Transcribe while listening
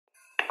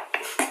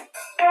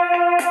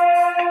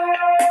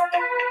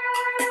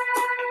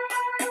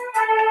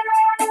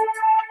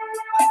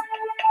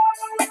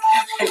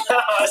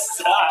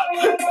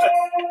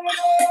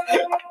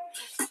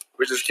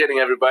Just kidding,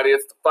 everybody.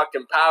 It's the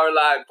fucking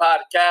POWERLINE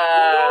podcast.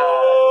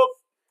 Hello.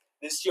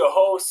 This is your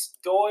host,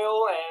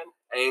 Doyle,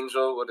 and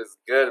Angel. What is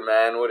good,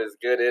 man? What is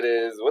good? It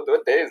is. What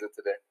day is it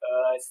today?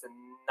 It's the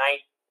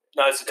 9th.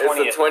 No, it's the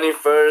 20th. It's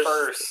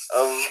the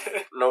 21st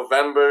of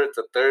November. It's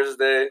a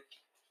Thursday,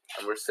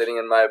 and we're sitting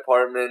in my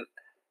apartment.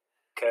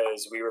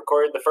 Because we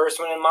recorded the first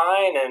one in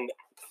mine, and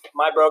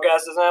my broke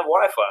ass doesn't have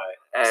Wi-Fi.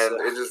 And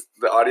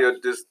the audio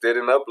just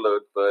didn't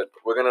upload. But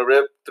we're going to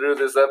rip through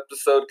this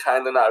episode.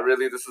 Kind of, not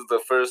really. This is the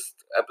first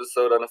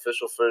episode,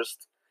 unofficial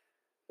first.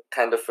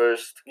 Kind of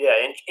first. Yeah,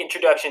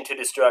 Introduction to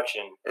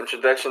Destruction.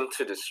 Introduction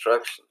to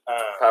Destruction.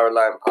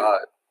 POWERLINE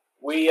pod.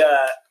 We,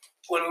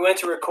 when we went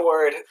to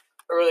record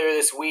earlier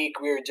this week,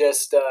 we were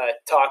just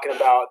talking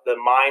about the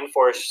Mind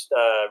Force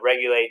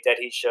Regulate Dead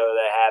Heat show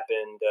that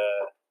happened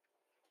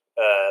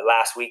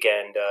last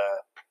weekend.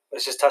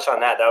 Let's just touch on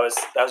that. That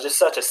was just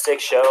such a sick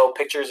show.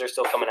 Pictures are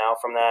still coming out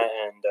from that,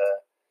 and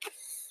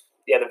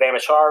the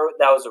Vamachar,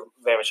 that was a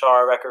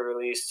Vamachar record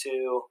release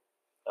too.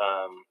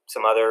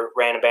 Some other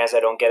random bands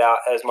that don't get out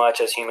as much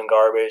as Human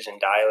Garbage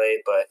and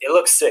Dilate, but it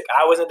looks sick.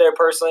 I wasn't there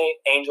personally.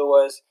 Angel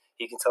was.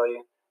 He can tell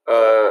you.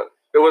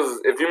 It was.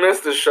 If you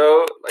missed the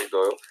show, like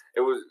Doyle,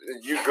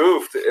 you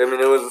goofed. I mean,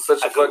 it was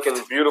such a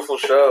fucking beautiful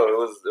show. It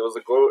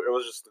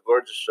was just a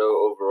gorgeous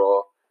show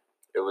overall.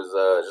 It was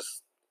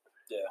just.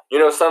 Yeah. You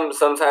know,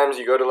 sometimes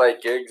you go to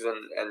like gigs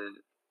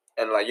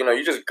and like, you know,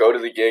 you just go to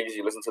the gigs,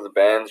 you listen to the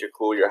bands, you're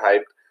cool, you're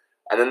hyped,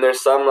 and then there's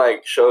some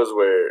like shows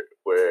where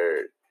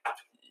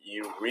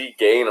you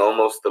regain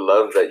almost the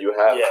love that you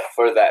have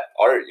for that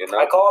art, you know?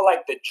 I call it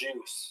like the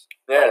juice.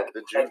 Yeah,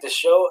 the juice. Like the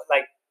show,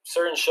 like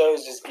certain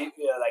shows just give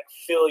you, like,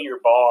 fill your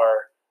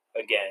bar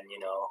again, you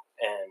know,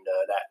 and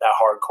that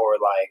hardcore,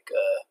 like,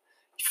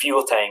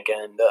 fuel tank.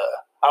 And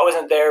I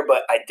wasn't there,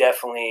 but I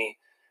definitely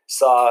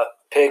saw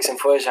pics and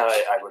footage, and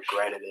I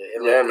regretted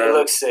it. It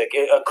looks sick.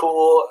 A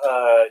cool,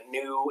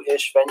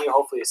 new-ish venue.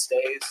 Hopefully it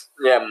stays.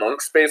 Yeah,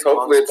 Monk Space.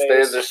 Hopefully it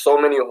stays. There's so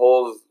many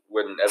holes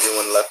when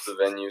everyone left the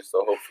venue,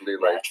 so hopefully,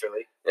 like,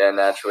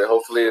 naturally.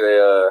 Hopefully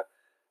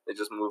they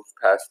just move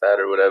past that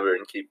or whatever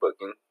and keep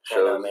booking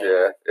shows.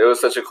 It was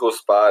such a cool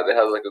spot. It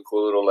has like a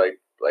cool little like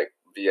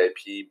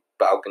VIP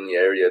balcony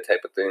area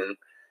type of thing.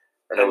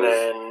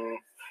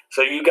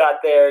 So you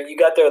got there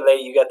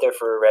late. You got there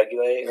for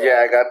Regulate. Right?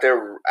 Yeah, I got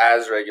there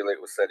as Regulate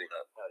was setting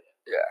up. Oh,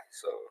 yeah,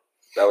 so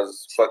that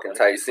was fucking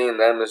tight. Seeing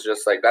them is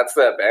just like, that's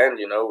that band,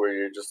 you know, where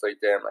you're just like,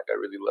 damn, like I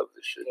really love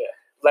this shit. Yeah.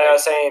 Like I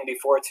was saying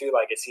before too,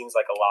 like it seems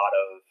like a lot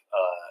of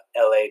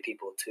LA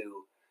people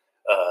too,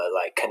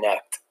 like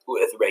connect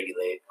with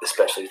Regulate,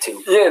 especially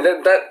too. Yeah,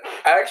 that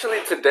actually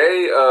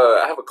today,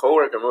 I have a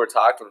coworker and we were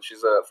talking.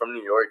 She's from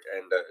New York,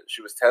 and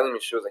she was telling me,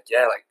 she was like,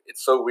 yeah, like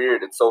it's so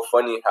weird, it's so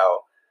funny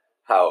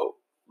how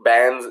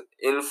bands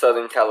in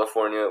Southern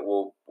California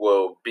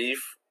will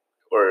beef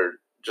or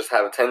just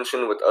have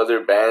tension with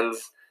other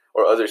bands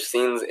or other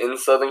scenes in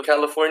Southern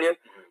California,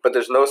 but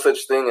there's no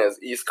such thing as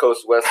East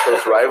Coast West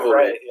Coast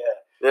rivalry. Right,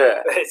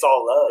 yeah. It's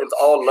all love. It's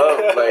all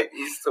love. Like,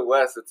 east to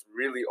west, it's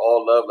really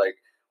all love. Like,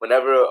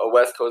 whenever a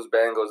West Coast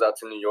band goes out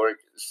to New York,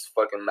 it's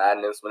fucking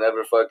madness.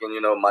 Whenever fucking,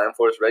 you know, Mind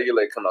Force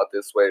Regulate come out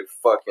this way,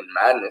 fucking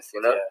madness,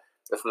 you know? Yeah.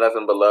 It's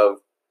nothing but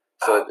love.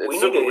 So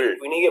it's super weird.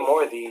 We need to get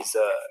more of these,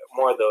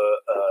 more of the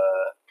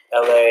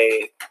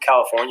LA,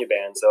 California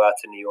bands go out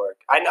to New York.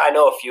 I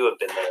know a few have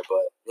been there,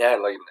 but yeah,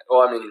 like,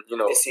 well, I mean, you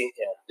know,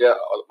 yeah.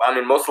 I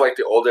mean, most of like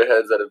the older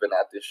heads that have been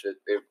at this shit,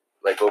 they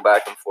like go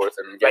back and forth.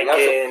 I mean,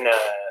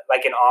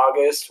 like in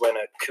August when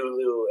a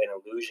Kulu and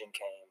Illusion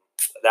came,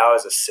 that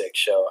was a sick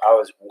show. I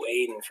was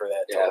waiting for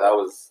that. Yeah, that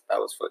was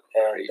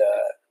fucking crazy.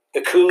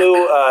 The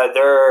Kulu,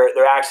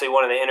 they're actually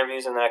one of the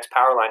interviews in the next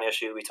POWERLINE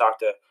issue. We talked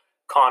to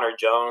Connor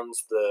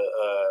Jones, the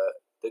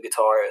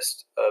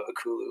guitarist of the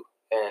Kulu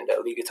and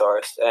lead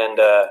guitarist, and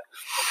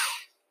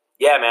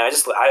yeah, man,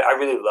 I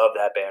really love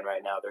that band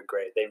right now. They're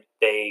great.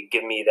 They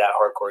give me that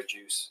hardcore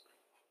juice.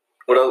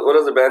 What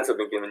other bands have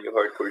been giving you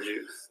hardcore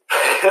juice?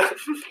 I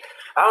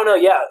don't know.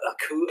 Yeah,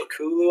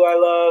 Kulu I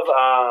love.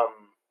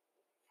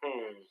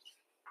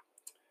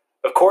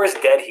 Of course,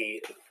 Dead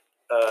Heat.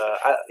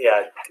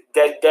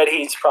 Dead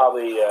Heat's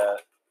probably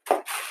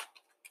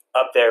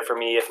up there for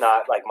me, if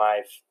not like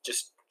my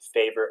just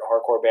favorite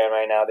hardcore band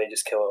right now. They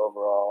just kill it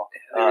overall.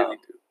 They really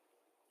do.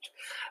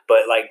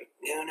 But like,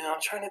 you know,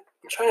 I'm trying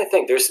to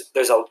think. There's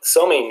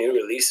so many new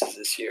releases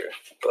this year.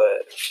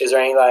 But is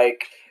there any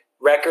like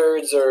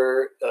records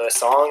or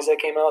songs that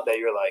came out that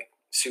you're like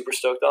super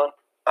stoked on?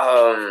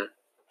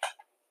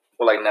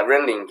 Well, like Never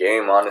Ending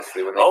Game,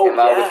 honestly, when they came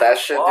out with that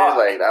shit, dude,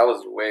 like that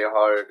was way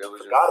hard. It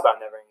was forgot about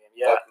Never Ending Game.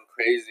 Yeah, fucking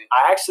crazy.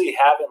 I actually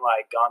haven't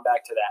like gone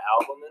back to that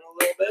album in a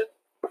little bit,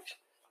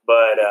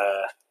 but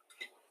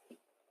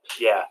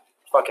yeah,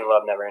 fucking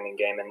love Never Ending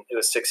Game, and it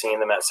was 16 of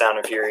them at Sound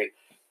and Fury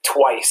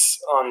twice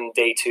on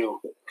day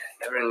 2.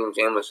 Never Ending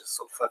Game was just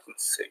so fucking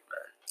sick,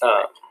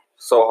 man.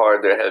 So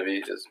hard, they're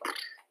heavy, just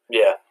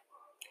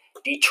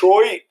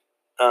Detroit.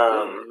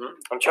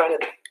 I'm trying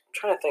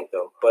to think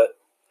though, but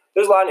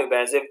there's a lot of new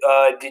bands.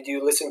 Did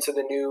you listen to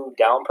the new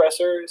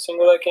Downpresser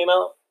single that came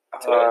out?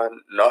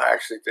 No, I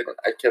actually didn't.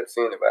 I kept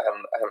seeing it, but I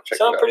haven't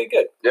checked it out. Sound pretty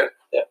good. Yeah?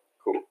 Yeah.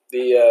 Cool.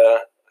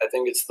 I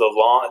think it's the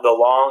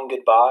long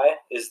goodbye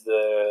is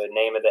the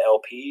name of the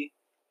LP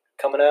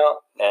coming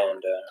out,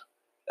 and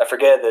I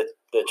forget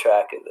the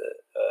track of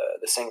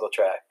the single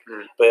track,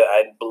 but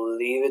I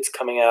believe it's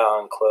coming out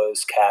on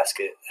Closed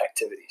Casket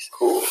Activities.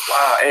 Cool.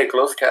 Wow. Hey,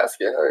 Closed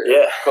Casket.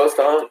 Yeah. Close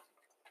to home.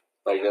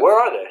 Like where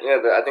are they? Yeah,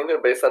 I think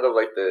they're based out of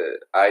like the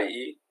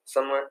IE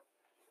somewhere.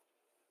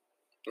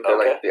 They're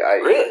okay. like the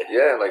IE. Really?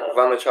 Yeah, like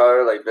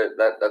Vamachar, like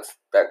that's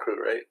that crew,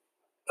 right?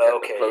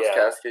 Okay, Closed yeah.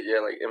 Casket, yeah,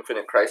 like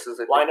Infinite Crisis.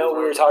 I know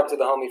we were talking to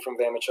the homie from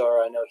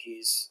Vamachar. I know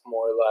he's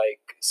more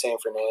like San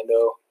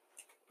Fernando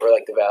or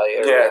like the Valley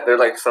area. Yeah, they're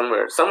like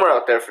somewhere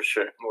out there for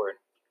sure. Word.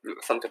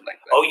 Something like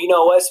that. Oh, you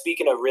know what?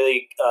 Speaking of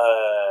really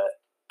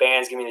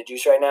bands giving me the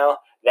juice right now,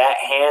 that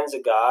Hands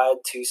of God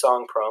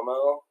 2-song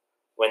promo,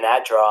 when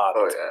that dropped,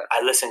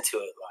 I listened to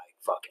it like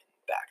fucking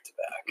back to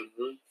back.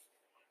 Mm-hmm.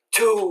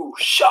 2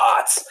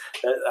 shots.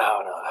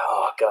 Oh no!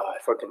 Oh god!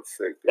 Fucking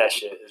sick. Dude. That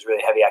shit is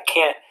really heavy. I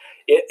can't.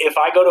 If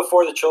I go to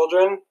For the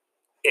Children,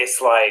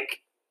 it's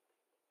like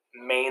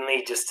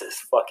mainly just to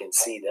fucking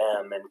see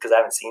them, and because I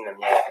haven't seen them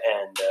yet,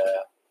 and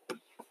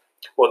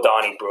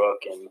Donnie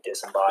Brooke and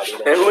Disembodied.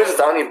 And who is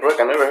Donnie Brooke?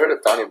 I never heard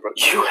of Donnie Brooke.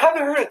 You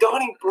haven't heard of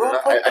Donnie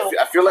Brooke? No,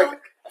 I feel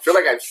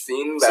like I've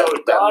seen that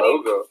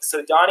logo.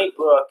 So Donnie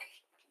Brooke,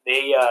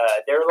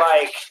 they're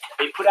like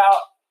they put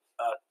out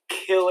a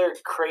killer,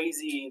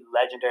 crazy,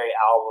 legendary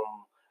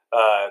album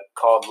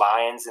called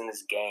Lions in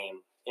This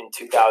Game in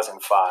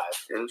 2005.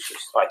 Interesting.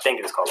 Well, I think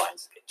it was called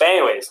Lions in This Game. But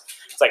anyways,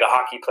 it's like a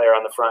hockey player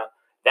on the front.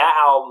 That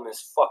album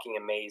is fucking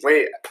amazing.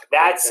 Wait,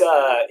 that's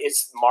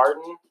it's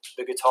Martin,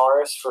 the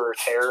guitarist for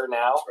Terror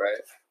now,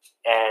 right?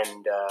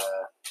 And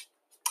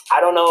I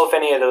don't know if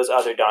any of those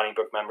other Donnie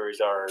Brooke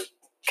members are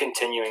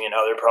continuing in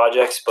other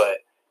projects, but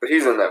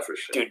he's in that for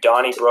sure. Dude,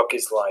 Donnie Brooke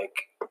is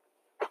like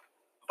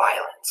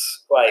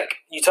violence. Like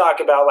you talk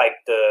about like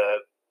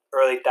the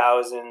early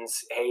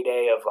thousands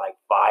heyday of like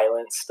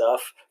violent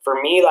stuff. For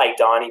me, like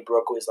Donnie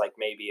Brooke was like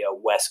maybe a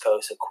West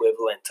Coast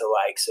equivalent to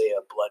like say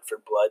a Blood for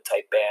Blood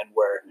type band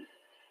where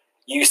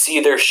you see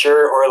their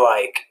shirt or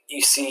like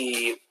you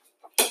see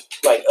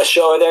like a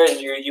show there and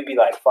you'd be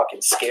like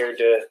fucking scared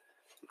to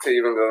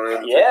even go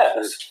in.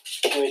 Yeah.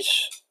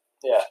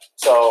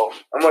 So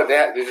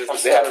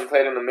they haven't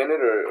played in a minute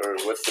or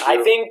what's the deal?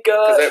 I think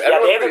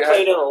they haven't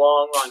played in a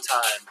long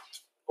time.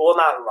 Well,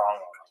 not a long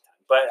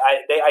time, but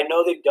I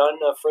know they've done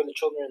For the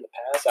Children in the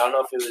past. I don't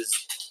know if it was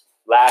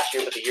last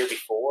year, but the year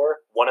before,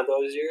 one of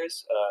those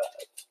years,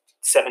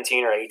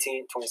 17 or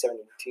 18,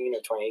 2017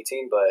 or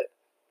 2018, but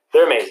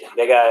they're amazing.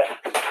 They got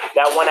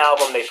that one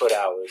album they put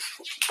out was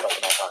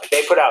fucking iconic.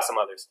 They put out some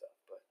other stuff.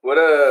 But.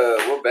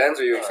 What bands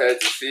are you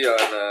excited to see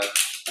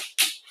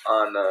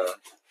on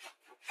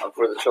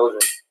For the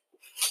Children?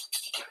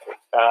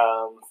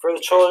 For the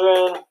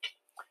Children,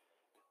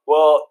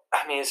 well,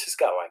 I mean, it's just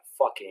got like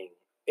fucking.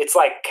 It's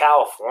like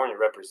California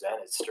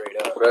represented straight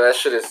up. Bro, that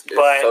shit is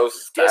so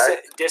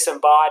stacked.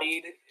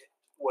 Disembodied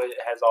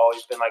has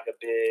always been like a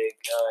big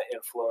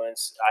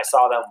influence. I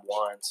saw them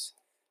once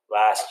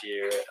last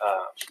year.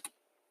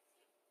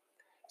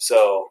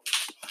 So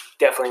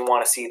definitely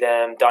want to see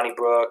them. Donnie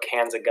Brooke,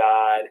 Hands of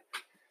God.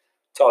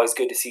 It's always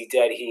good to see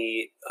Dead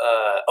Heat.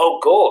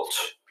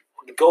 Gulch.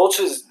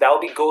 That'll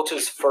be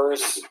Gulch's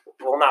first,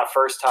 well, not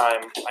first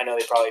time. I know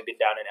they've probably been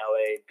down in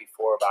LA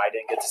before, but I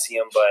didn't get to see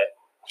them. But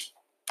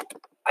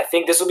I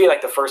think this will be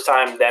like the first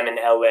time them in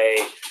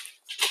LA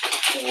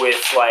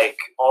with like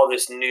all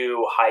this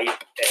new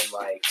hype and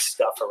like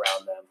stuff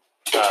around them.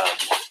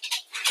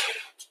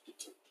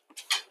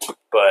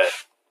 But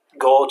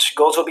Gulch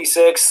will be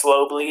sick.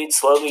 Slow Bleed's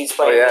playing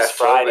this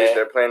Friday.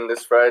 They're playing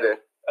this Friday.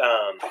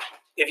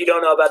 If you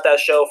don't know about that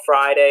show,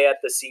 Friday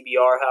at the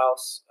CBR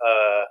House,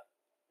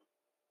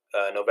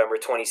 November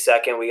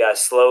 22nd, we got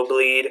Slow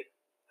Bleed,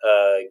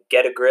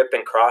 Get a Grip,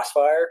 and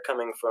Crossfire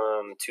coming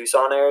from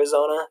Tucson,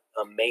 Arizona.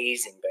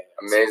 Amazing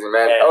band. Amazing,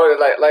 man. And,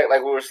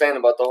 like we were saying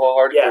about the whole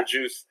hardcore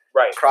juice.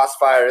 Right.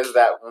 Crossfire is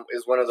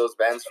one of those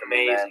bands for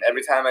Amazing. me, man.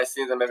 Every time I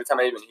see them, every time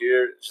I even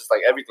hear, it's just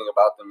like everything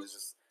about them is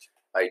just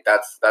like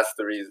that's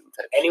the reason.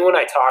 Anyone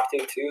I talk to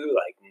who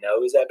like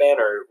knows that band,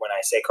 or when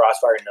I say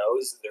Crossfire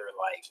knows,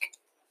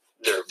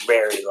 they're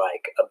very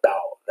like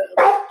about them.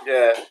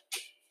 Yeah.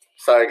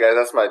 Sorry guys,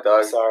 that's my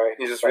dog. Sorry.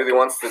 He just really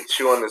wants to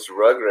chew on this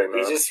rug right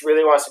now. He just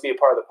really wants to be a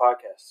part of the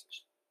podcast.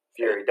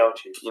 Fury, don't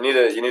you? You need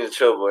to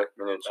chill, boy.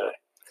 You need to chill. Right.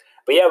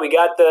 But yeah, we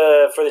got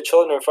For the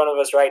Children in front of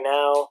us right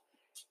now.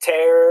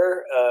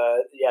 Terror,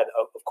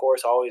 of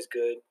course, always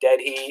good.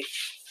 Dead Heat.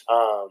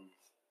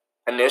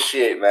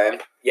 Initiate, man.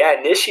 Yeah,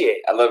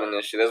 Initiate. I love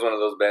Initiate. That's one of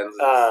those bands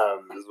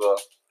as well.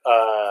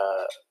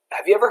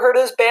 Have you ever heard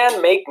of this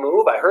band, Make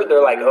Move? I heard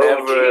they're like Never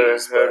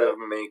heard of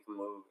Make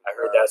Move. I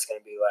heard that's going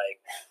to be like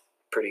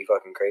pretty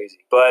fucking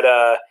crazy. But,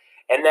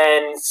 and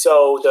then,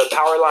 so the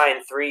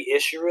POWERLINE 3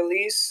 issue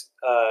release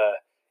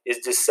is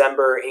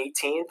December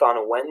 18th on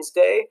a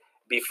Wednesday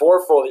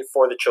before For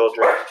the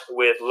Children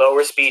with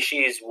Lower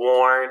Species,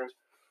 Warren,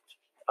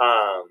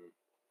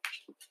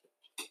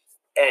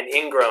 and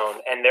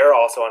Ingrown, and they're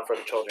also on For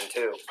the Children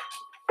too.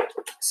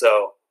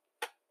 So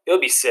it'll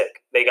be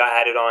sick. They got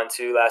added on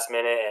too last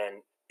minute,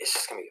 and it's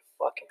just gonna be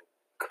a fucking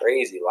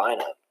crazy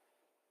lineup.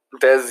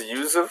 Des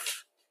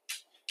Yusuf?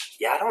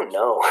 Yeah, I don't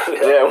know.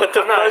 Yeah, what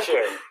the I'm not fuck?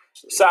 sure.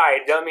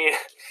 Sorry, dummy.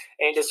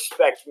 Ain't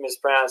disrespect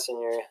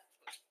mispronouncing your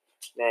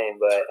name,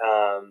 but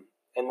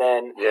and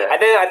then Yeah.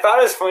 I thought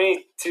it was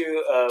funny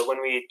too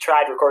when we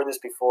tried recording this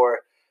before.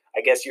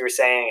 I guess you were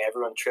saying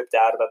everyone tripped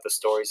out about the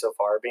story so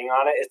far being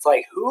on it. It's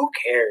like, who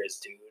cares,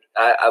 dude?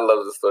 I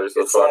love the story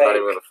so It's far. I'm not like,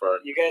 even gonna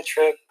front. You're gonna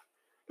trip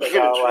You're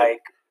gonna about trip.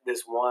 like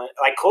this one,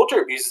 like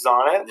Culture Abuse is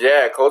on it.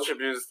 Yeah, Culture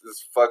Abuse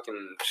is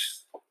fucking.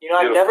 You know,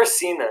 I've beautiful. never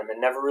seen them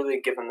and never really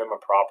given them a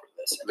proper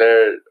listen.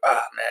 They're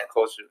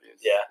Culture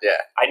Abuse. Yeah.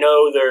 Yeah. I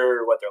know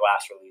their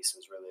last release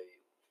was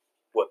really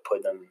what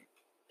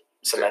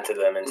cemented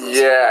them into.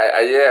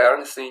 Yeah.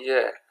 Honestly,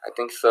 yeah. I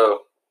think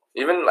so.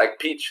 Even like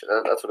Peach,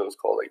 that's what it was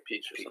called, like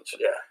Peach or something.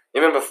 Yeah.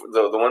 Even before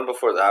the one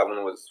before that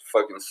one was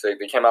fucking sick.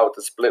 They came out with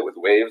the split with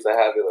Waves. I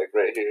have it like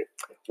right here.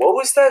 What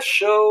was that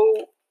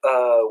show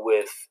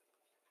with?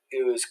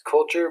 It was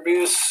Culture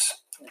Abuse,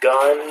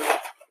 Gun.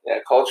 Yeah,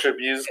 Culture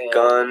Abuse,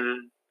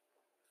 Gun.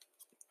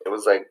 It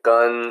was like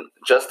Gun,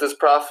 Justice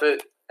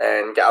Prophet,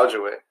 and Gouge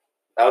Away.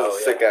 That was a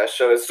sick ass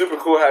show. It's super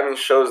cool having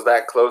shows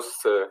that close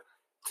to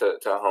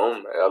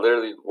home. I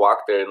literally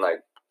walked there in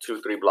like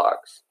 2-3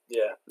 blocks.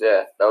 Yeah.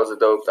 Yeah, that was a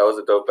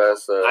dope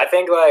ass. I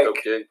think like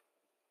dope gig.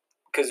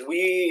 Because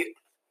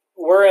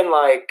we're in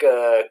like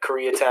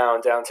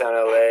Koreatown, downtown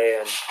LA,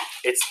 and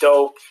it's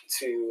dope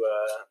to.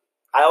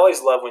 I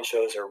always love when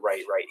shows are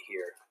right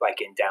here,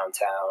 like in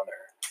downtown.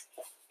 Or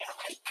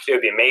it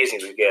would be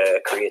amazing to get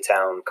a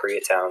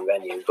Koreatown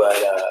venue, but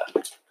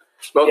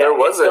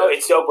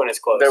it's dope when it's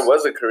close. There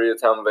was a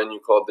Koreatown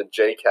venue called the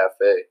J Cafe.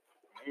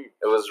 Mm-hmm.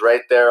 It was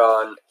right there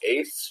on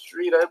 8th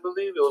Street, I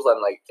believe. It was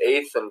on like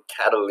 8th and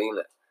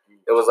Catalina.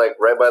 It was like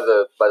right by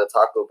the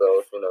Taco Bell,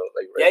 if you know,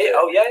 like right there.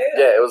 Oh yeah.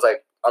 Yeah, it was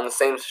like on the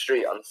same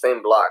street, on the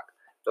same block.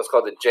 It was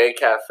called the J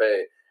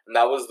Cafe, and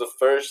that was the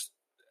first.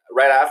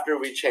 Right after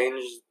we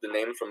changed the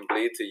name from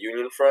Bleed to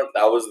Union Front,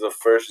 that was the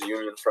first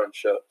Union Front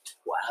show.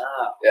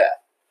 Wow. Yeah,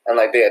 and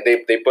like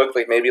they booked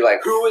like maybe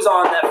like who was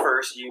on that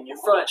first Union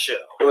Front show?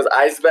 It was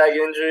Ice Bag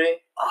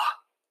Injury.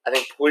 I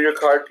think Pull Your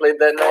Card played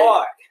that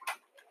night.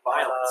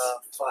 Violence.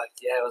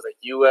 Yeah, it was like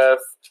UF.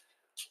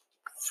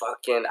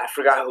 Fucking, I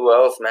forgot who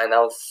else, man. That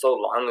was so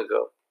long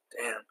ago.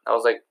 Damn, that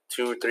was like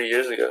 2-3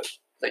 years ago.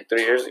 Like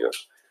 3 years ago.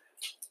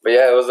 But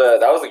yeah, it was that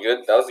was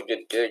a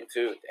good gig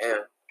too.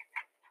 Damn.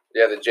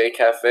 Yeah, the J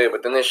Cafe.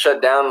 But then they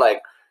shut down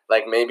like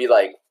maybe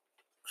like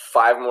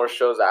 5 more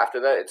shows after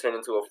that. It turned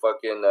into a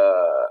fucking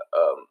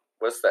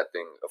what's that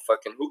thing? A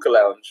fucking hookah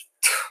lounge.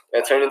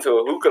 It turned into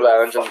a hookah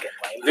lounge. And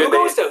dude, who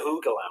goes to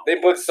hookah lounge? They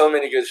booked so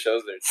many good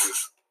shows there too.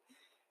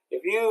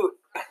 If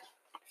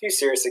you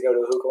seriously go to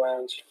a hookah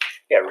lounge,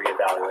 you gotta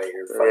reevaluate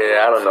your fucking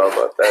I don't know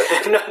about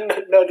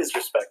that. no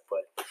disrespect,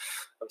 but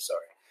I'm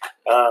sorry.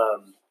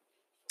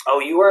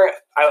 You were.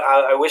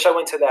 I wish I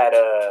went to that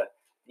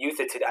Youth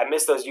of Today. I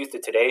missed those Youth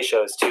of Today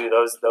shows too.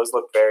 Those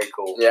look very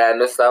cool. Yeah, I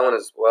missed that one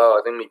as well.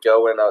 I think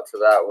Miguel went out to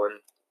that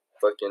one.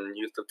 Fucking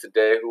Youth of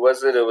Today. Who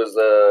was it? It was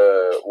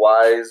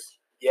Wise.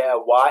 Yeah,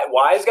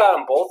 Wise got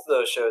on both of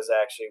those shows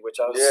actually, which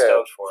I was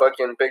stoked for.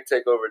 Fucking Big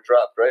Takeover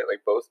dropped, right?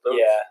 Like both those.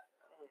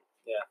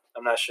 Yeah,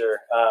 I'm not sure.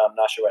 I'm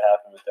not sure what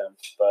happened with them,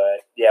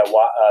 but yeah,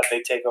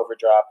 Big Takeover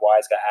drop.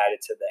 Wise got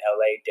added to the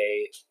LA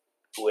date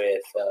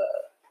with.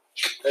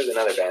 There's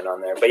another band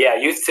on there, but yeah,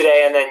 Youth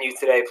Today, and then Youth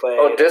Today played.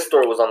 Oh,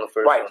 Distor was on the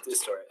first. Right, one.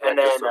 Distor, and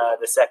then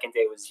the second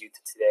day was Youth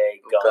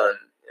Today. Gun.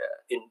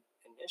 Yeah.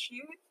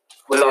 Initiate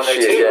was on there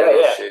too.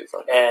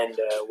 Yeah. And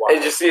hey,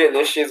 did you see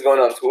Initiate's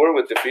going on tour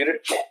with Defeater?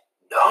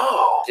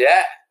 No.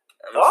 Yeah.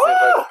 I'm gonna see if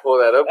I can pull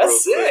that up.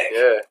 That's real sick. Quick.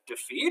 Yeah.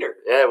 Defeater.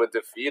 Yeah, with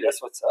Defeater.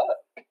 That's what's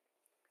up.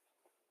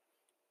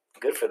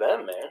 Good for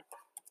them, man.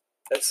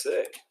 That's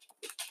sick.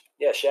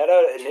 Yeah, shout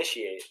out to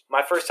Initiate.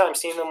 My first time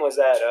seeing them was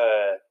at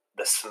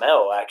The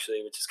Smell,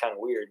 actually, which is kind of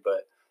weird,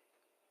 but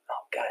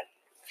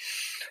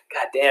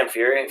God damn,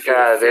 Fury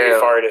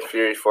farted.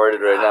 Fury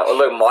farted right now. Oh,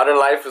 look, Modern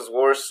Life is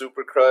War,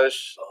 Super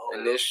Crush,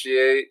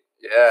 Initiate.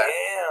 Yeah.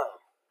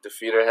 Damn.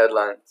 Defeater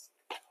headlines.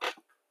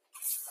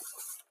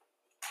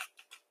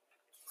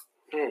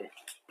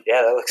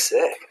 Yeah, that looks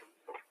sick.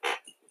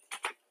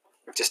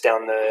 Just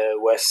down the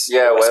west.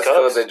 Yeah, West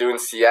Coast. They're doing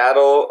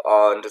Seattle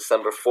on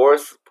December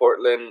 4th,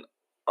 Portland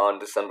on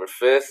December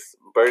 5th,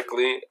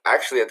 Berkeley.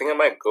 Actually, I think I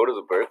might go to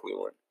the Berkeley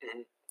one.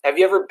 Mm-hmm. Have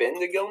you ever been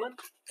to Gilman?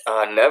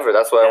 Never.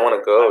 That's why I want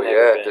to go.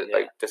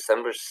 Like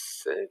December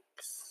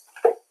 6th.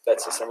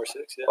 That's December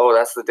 6th. Yeah. Oh,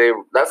 that's the day.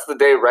 That's the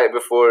day right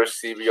before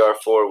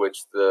CBR4, which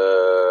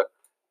the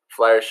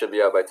flyer should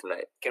be out by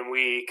tonight. Can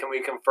we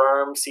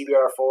confirm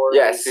CBR4?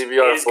 Yeah,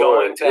 CBR4 is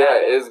going to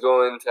happen? It is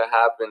going to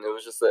happen. It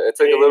was just it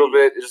took a little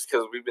bit just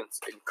because we've been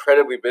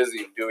incredibly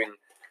busy doing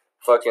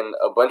fucking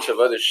a bunch of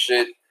other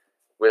shit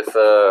with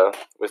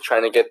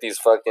trying to get these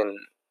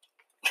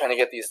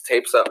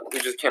tapes up. We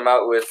just came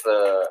out with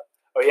I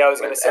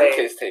was gonna say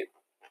MK's tape.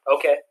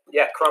 Okay,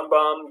 yeah, Crumb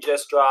Bum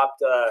just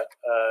dropped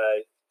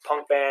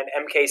punk band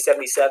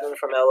MK77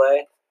 from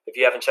LA. If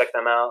you haven't checked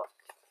them out,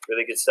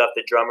 really good stuff.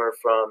 The drummer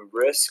from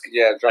Risk.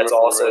 Yeah, drummer that's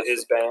from also Risk.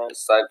 his band.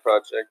 Side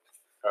project.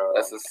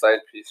 That's a side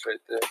piece right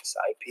there.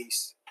 Side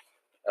piece.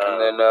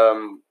 And then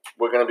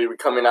we're going to be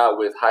coming out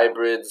with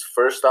Hybrid's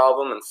first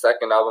album and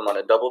second album on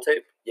a double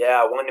tape.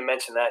 Yeah, I wanted to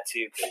mention that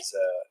too because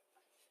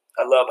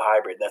I love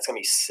Hybrid. That's going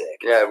to be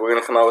sick. Yeah, we're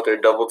going to come out with their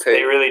double tape.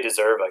 They really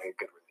deserve like a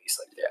good release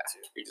like that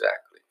too.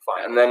 Exactly.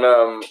 Fine. And then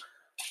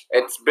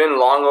it's been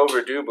long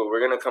overdue, but we're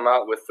going to come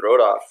out with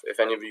Throwed Off. If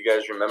any of you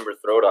guys remember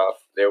Throwed Off,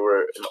 they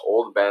were an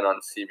old band on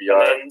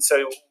CBR. And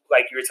so,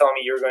 like you were telling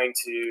me, you were going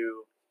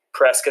to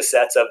press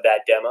cassettes of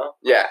that demo.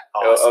 Yeah,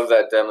 awesome. Of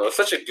that demo. It's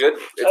such a good,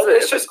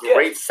 it's a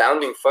great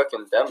sounding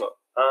fucking demo.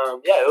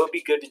 Yeah, it would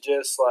be good to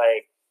just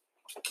like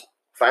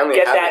finally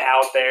get that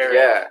out there.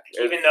 Yeah,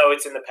 even though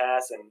it's in the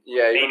past and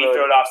maybe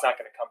Throwed Off's not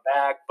going to come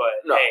back,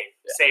 but hey,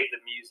 save the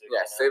music.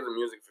 Yeah, save the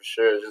music for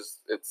sure.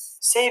 It's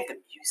save the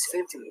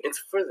music. It's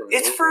for the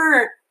music.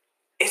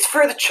 It's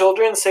for the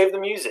children. Save the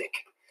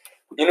music.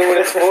 You know what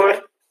it's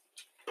for?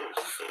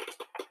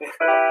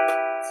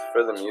 It's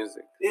for the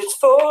music. It's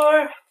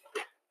for.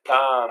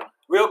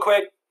 Real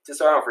quick, just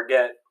so I don't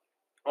forget,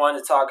 I wanted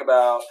to talk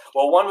about,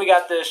 one, we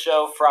got this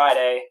show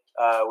Friday,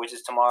 which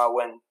is tomorrow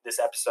when this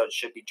episode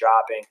should be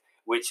dropping,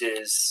 which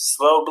is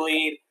Slow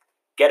Bleed,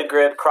 Get a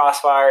Grip,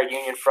 Crossfire,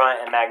 Union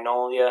Front, and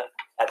Magnolia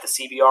at the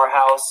CBR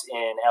House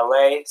in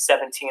LA,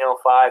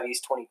 1705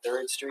 East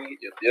 23rd Street.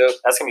 Yep.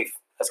 That's gonna be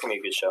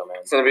a good show,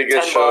 man. It's gonna be a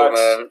good show,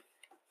 man.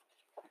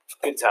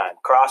 Good time.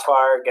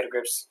 Crossfire, Get a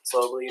Grip,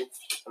 Slow Bleed,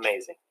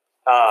 amazing.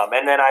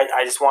 And then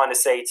I just wanted to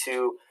say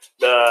too,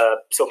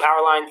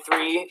 POWERLINE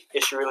 3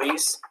 issue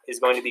release is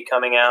going to be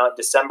coming out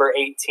December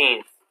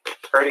 18th.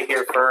 Heard it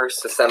here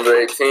first. December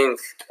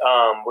 18th.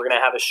 We're going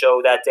to have a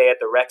show that day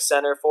at the Rec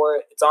Center for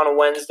it. It's on a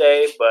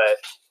Wednesday, but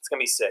it's going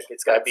to be sick.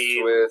 It's going to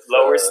be with,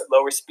 Lower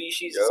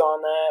Species is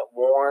on that,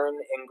 Worn,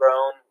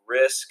 Ingrown,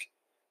 Risk,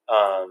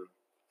 and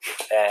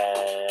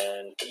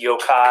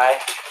Yokai.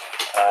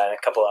 And a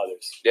couple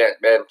others. Yeah,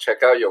 man,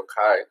 check out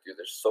Yokai, dude.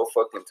 They're so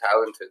fucking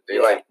talented. They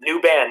new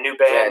band,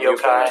 Yokai. New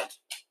band.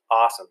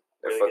 Awesome.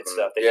 Really good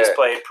stuff. They just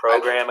played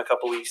Program a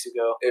couple weeks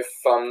ago. If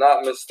I'm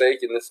not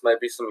mistaken, this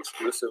might be some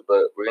exclusive,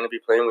 but we're gonna be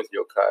playing with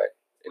Yokai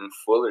in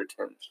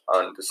Fullerton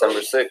on December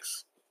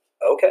 6th.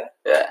 Okay.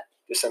 Yeah.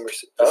 December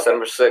 6th.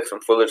 December 6th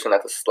in Fullerton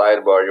at the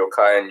Slide Bar,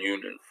 Yokai and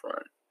Union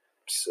Front.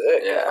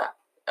 Sick. Yeah.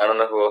 I don't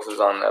know who else is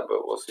on that,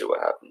 but we'll see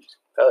what happens.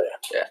 Hell yeah.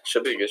 Yeah,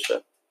 should be a good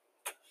show.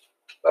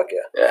 Fuck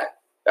yeah. Yeah.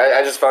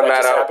 I just found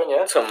that out happened,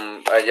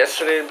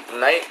 yesterday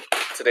night,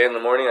 today in the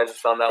morning. I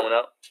just found that one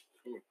out.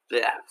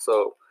 Yeah,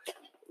 so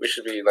we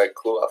should be like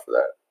cool off of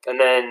that. And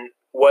then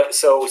what?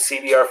 So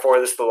CBR4,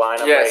 this is the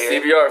lineup. Yeah,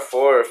 right here?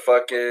 CBR4,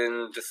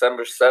 fucking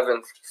December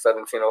 7th,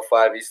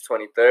 1705 East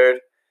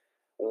 23rd,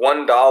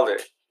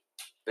 $1.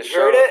 You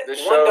heard it?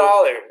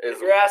 $1.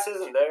 If your ass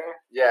isn't there.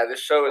 Yeah, this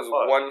show is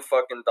 $1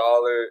 fucking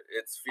 $.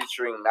 It's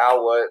featuring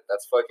Now What?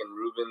 That's fucking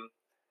Ruben.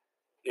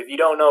 If you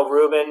don't know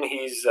Ruben,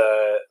 he's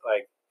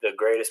like the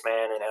greatest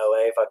man in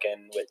LA,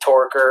 fucking with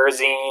Torker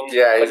zine,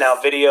 putting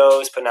out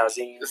videos, putting out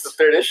zines. This is the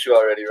third issue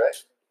already,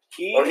 right?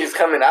 He's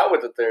coming out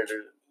with the third.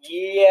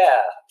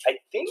 Yeah, I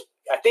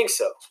think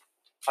so.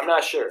 I'm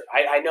not sure.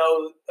 I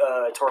know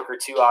Torker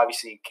 2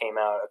 obviously came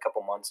out a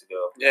couple months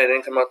ago. Yeah, it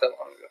didn't come out that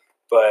long ago.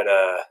 But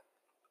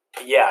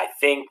yeah, I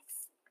think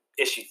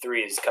issue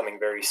 3 is coming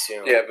very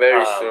soon. Yeah,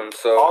 very soon.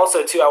 So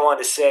also too, I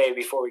wanted to say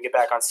before we get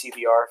back on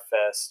CBR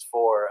Fest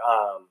for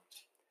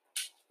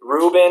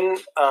Ruben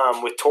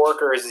with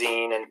Torker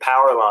zine and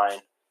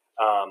Powerline.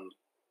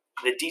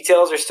 The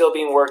details are still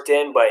being worked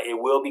in, but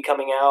it will be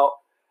coming out.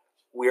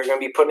 We're going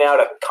to be putting out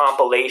a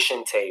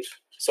compilation tape.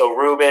 So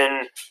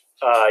Ruben,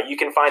 you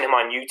can find him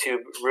on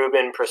YouTube,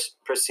 Ruben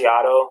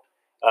Preciado.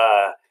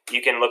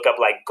 You can look up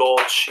like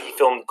Gulch. He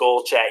filmed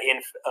Gulch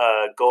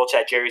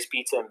at Jerry's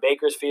Pizza in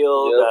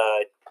Bakersfield.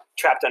 Yep.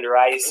 Trapped Under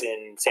Ice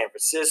in San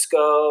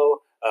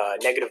Francisco.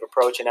 Negative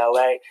Approach in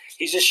LA.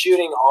 He's just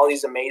shooting all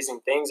these amazing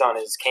things on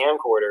his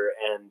camcorder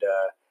and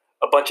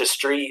a bunch of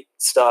street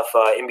stuff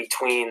in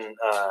between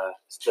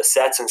the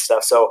sets and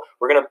stuff. So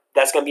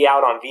that's gonna be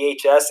out on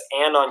VHS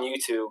and on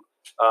YouTube.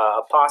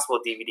 A possible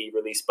DVD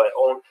release, but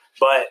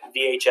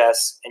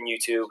VHS and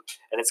YouTube,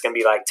 and it's gonna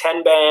be like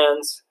 10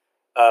 bands,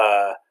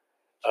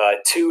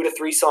 2 to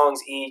 3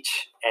 songs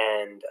each,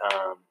 and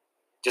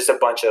just a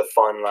bunch of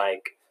fun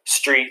like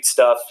street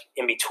stuff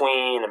in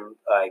between and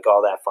like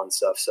all that fun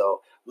stuff.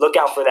 So look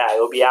out for that.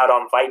 It'll be out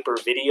on Viper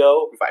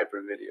Video.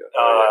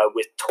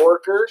 With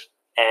Torker,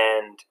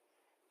 and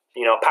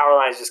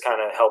Powerline's just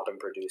kind of helping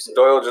produce it.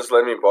 Doyle just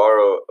let me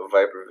borrow a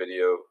Viper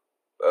Video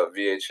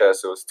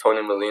VHS. It was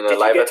Tony Molina. Did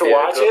live you get to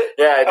watch it?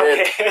 Yeah, I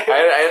did. Okay.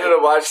 I ended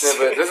up watching it,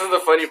 but this is the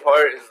funny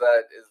part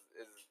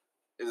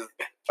is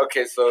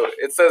okay. So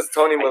it says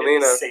Tony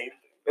Molina.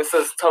 It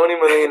says Tony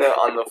Molina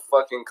on the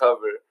fucking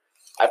cover.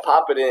 I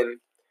pop it in.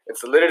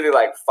 It's literally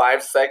like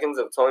 5 seconds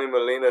of Tony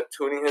Molina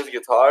tuning his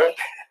guitar.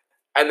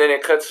 and then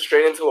it cuts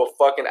straight into a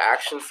fucking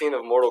action scene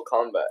of Mortal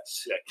Kombat.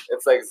 Sick.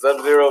 It's like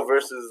Sub-Zero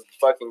versus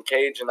fucking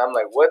Cage, and I'm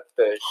like, what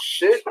the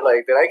shit?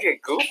 Like, did I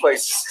get goofed? Like,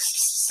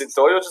 did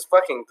Doyle just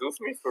fucking goof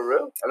me for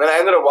real? And then I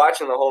ended up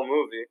watching the whole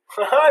movie.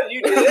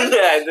 You did?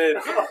 Yeah, I did. I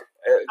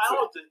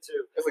loved it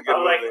too. It's a good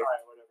movie. Like, all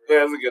right, whatever.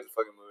 Yeah, it's a good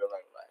fucking movie. I'm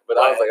not gonna lie. But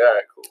I was like, all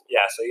right, cool.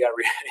 Yeah, so you got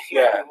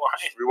rewind.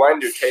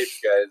 Rewind your tapes,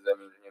 guys. I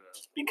mean, you know.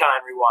 Be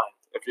kind, rewind.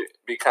 If you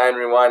be kind,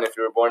 rewind. If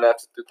you were born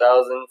after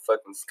 2000,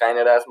 fucking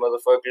Skynet ass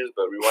motherfuckers.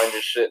 But rewind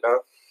your shit,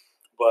 huh?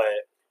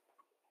 But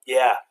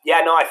yeah,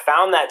 no, I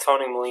found that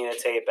Tony Molina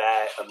tape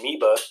at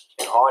Amoeba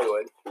in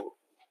Hollywood,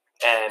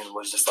 and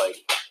was just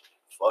like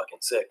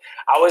fucking sick.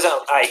 I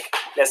wasn't like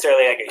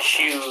necessarily like a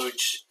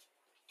huge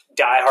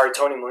diehard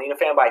Tony Molina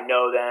fan, but I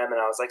know them, and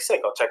I was like,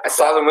 sick. I'll check. I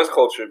saw them with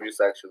Culture Abuse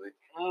actually.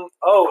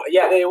 Oh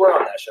yeah, they were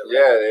on that show. Right?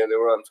 Yeah, they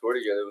were on tour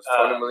together. It was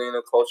Tony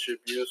Molina, Culture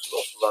Abuse. Who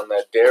else was on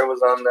that? Dare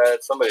was on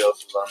that. Somebody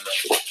else was on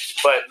that.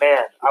 But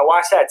man, I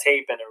watched that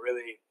tape and it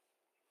really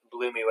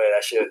blew me away.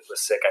 That shit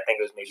was sick. I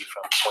think it was maybe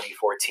from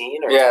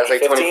 2014 or yeah, it's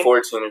like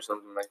 2014 or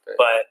something like that.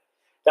 But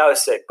that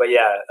was sick. But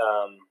yeah,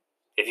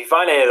 if you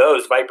find any of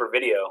those Viper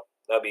video,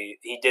 that'll be.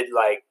 He did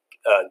like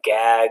a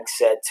gag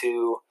set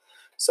too,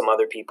 some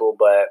other people,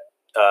 but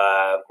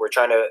we're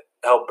trying to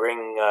help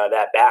bring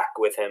that back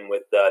with him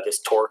with this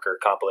Torker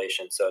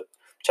compilation. So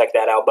check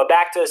that out. But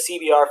back to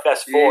CBR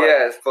Fest 4.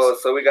 Yes,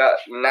 so we got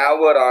Now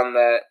What on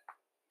that.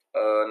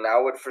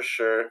 Now What for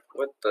sure.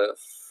 What the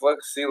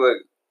fuck? See, look,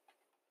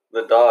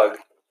 the dog.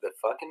 The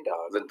fucking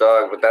dog. The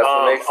dog, but that's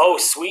what makes. Oh,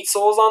 Sweet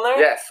Soul's on there.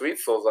 Yeah, Sweet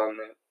Soul's on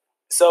there.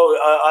 So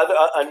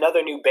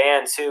another new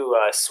band too,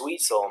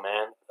 Sweet Soul,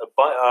 man.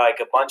 Like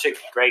a bunch of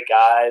great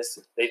guys.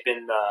 They've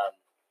been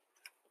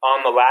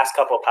on the last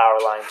couple of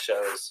POWERLINE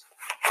shows,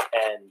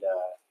 and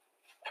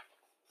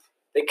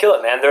they kill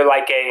it, man. They're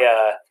like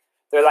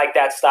they're like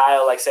that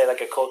style, like say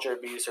like a Culture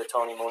Abuse or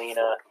Tony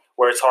Molina,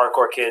 where it's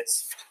hardcore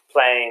kids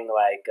playing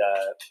like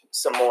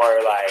some more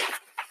like,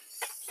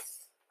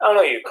 I don't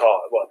know what you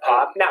call it. What,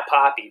 pop? Not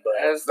poppy, but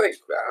it's like,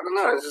 I don't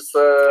know. It's just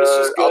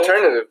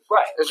alternative,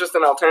 right? It's just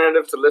an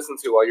alternative to listen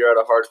to while you're at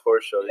a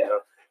hardcore show. You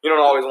know, you don't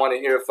always want to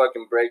hear a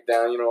fucking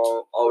breakdown. You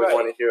don't always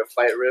want to hear a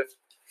fight riff.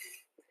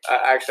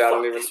 Actually, I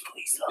don't even.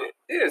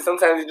 Yeah,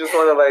 sometimes you just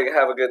want to like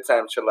have a good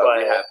time, chill out,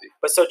 be happy.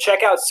 But so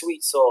check out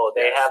Sweet Soul.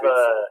 They have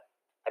I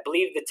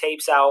believe the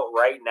tape's out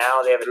right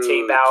now. They have a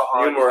tape out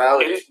on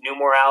New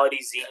Morality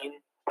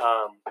Zine.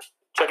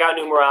 Check out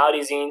New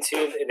Morality Zine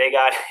too. They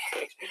got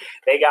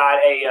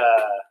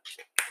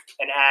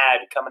an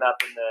ad coming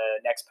up in the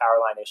next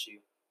POWERLINE issue.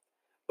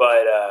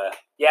 But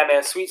yeah,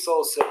 man, Sweet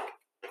Soul's sick.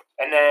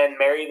 And then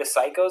Marry the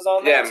Psycho's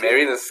on there. Yeah,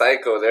 Marry the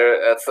Psycho.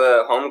 That's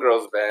a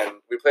Homegirls band.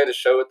 We played a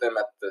show with them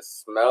at the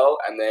Smell,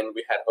 and then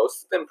we had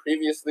hosted them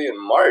previously in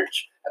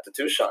March at the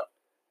Tucson.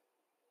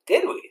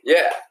 Did we?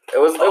 Yeah, that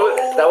was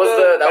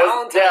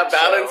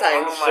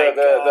Valentine's show.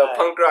 The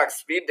punk rock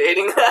speed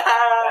dating.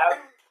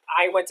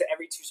 I went to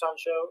every Tucson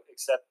show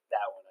except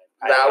that one.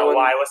 I don't know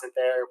why I wasn't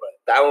there, but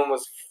that one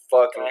was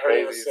fucking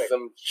crazy.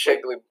 Some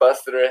chick like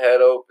busted her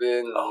head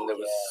open, and there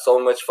was so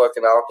much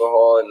fucking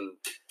alcohol, and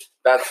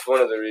that's one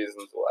of the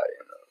reasons why,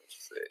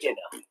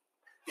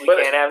 we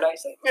can't have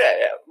nice things.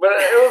 Yeah, but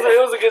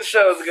it was a good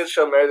show. It was a good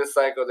show. Marry the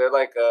Psycho. They're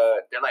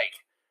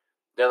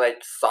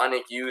like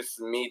Sonic Youth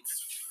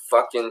meets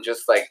fucking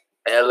just like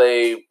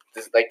LA,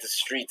 like the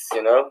streets.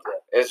 You know,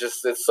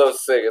 it's so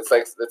sick. It's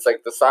like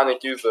the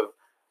Sonic Youth of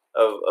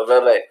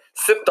LA.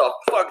 Sit the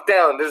fuck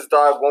down. This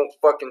dog won't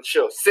fucking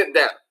chill. Sit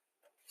down.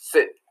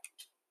 Sit.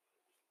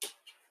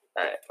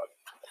 All right.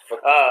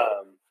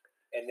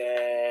 And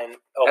then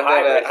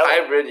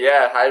Hybrid.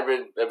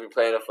 They'll be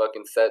playing a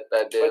fucking set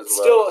that day as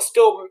well.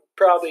 Still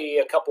probably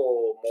a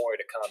couple more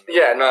to come. Maybe.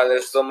 Yeah, no,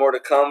 there's still more to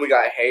come. We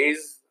got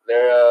Haze.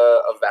 They're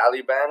a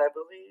Valley band, I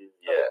believe.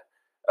 Yeah,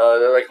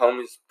 they're like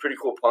homies, pretty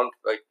cool punk.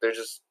 Like they're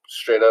just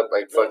straight up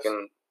like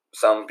fucking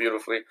sound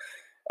beautifully.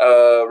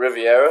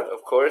 Riviera,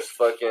 of course,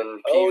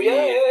 fucking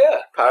PV.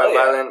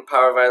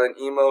 Power Violent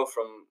emo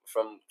from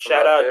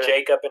shout out there.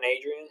 Jacob and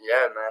Adrian.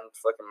 Yeah, man,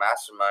 fucking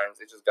masterminds.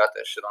 They just got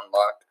that shit on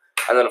lock.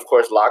 And then, of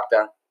course,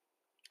 Lockdown.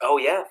 Oh,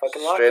 yeah.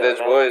 Fucking Lockdown. Straight edge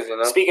boys, you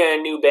know? Speaking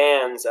of new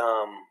bands,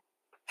 I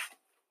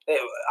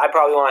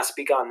probably want to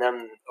speak on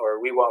them, or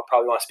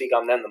probably want to speak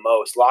on them the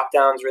most.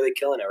 Lockdown's really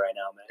killing it right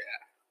now, man. Yeah.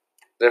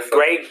 They're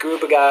great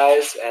group of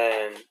guys,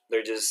 and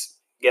they're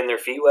just getting their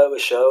feet wet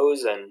with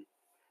shows, and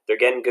they're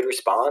getting good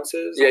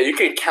responses. Yeah, you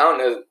could count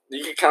the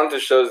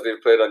shows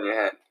they've played on your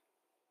hand.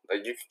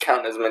 Like, you could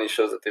count as many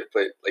shows that they've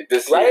played, like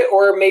this year. Right,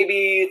 or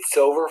maybe it's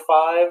over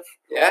 5.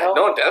 Yeah,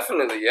 no,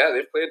 definitely. Yeah,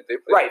 they played.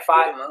 Right,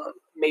 5,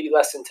 maybe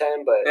less than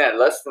 10, but... Yeah,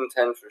 less than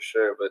 10 for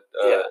sure, but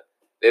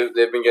they've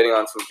been getting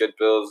on some good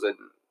bills, and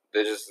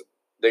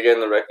they're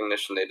getting the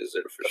recognition they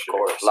deserve for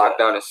sure. Of course.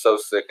 Lockdown is so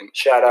sick. And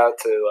shout out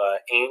to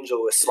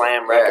Angel with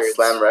Slam Records. Yeah,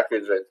 Slam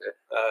Records right there.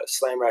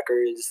 Slam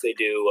Records, they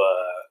do...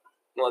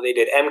 they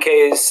did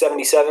MK's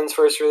 77's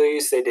first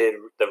release. They did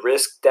the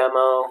Risk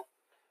demo.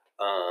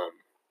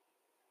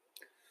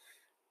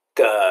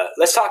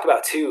 Let's talk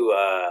about, too,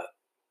 a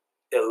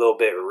little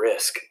bit of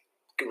Risk.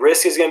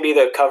 Risk is going to be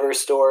the cover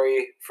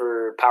story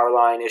for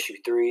Powerline issue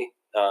 3.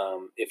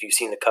 If you've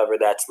seen the cover,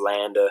 that's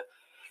Landa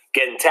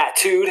getting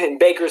tattooed in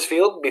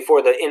Bakersfield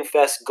before the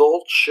Infest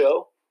Gold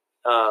show.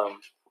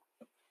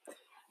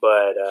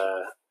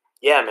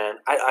 Yeah, man,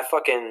 I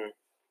fucking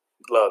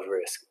love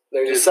Risk.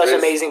 They're just such an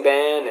amazing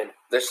band, and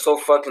they're so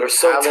fucking they're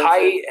so talented.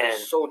 tight They're and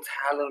so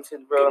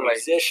talented, bro. Like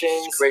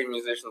musicians, great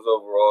musicians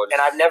overall.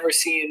 And I've never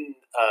seen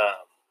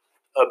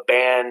a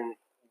band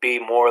be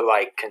more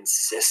like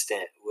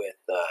consistent with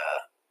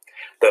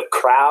the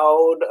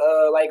crowd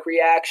like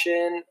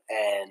reaction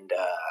and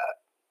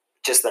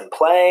just them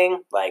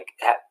playing, like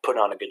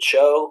putting on a good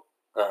show.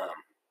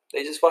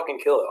 They just fucking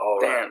kill it all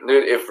around. Damn,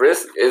 dude, if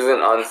Risk isn't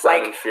on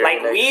Sound and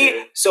Fury next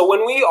year. So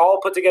when we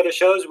all put together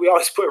shows, we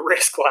always put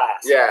Risk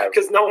last. Yeah.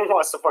 Because no one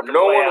wants to fucking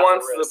No play one after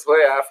wants Risk. to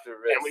play after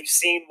Risk. And we've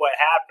seen what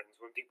happens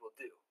when people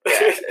do.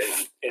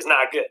 Yeah. It's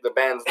not good. The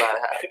band's not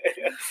happy.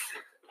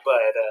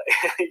 But,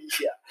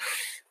 yeah.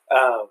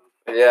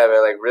 Yeah,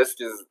 man, like Risk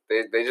is,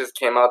 they just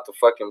came out the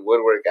fucking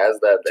woodwork as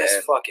that band.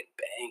 Just fucking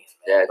banging,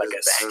 man. Yeah, like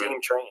a steam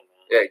train, man.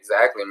 Yeah,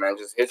 exactly, man.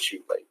 Just hit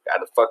you like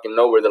out of fucking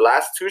nowhere. The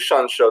last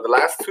Tucson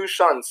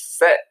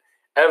set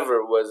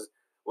ever was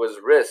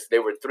Risk. They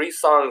were 3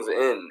 songs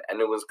in, and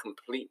it was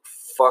complete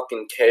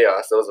fucking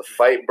chaos. There was a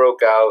fight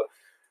broke out.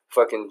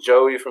 Fucking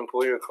Joey from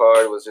Pull Your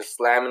Card was just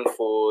slamming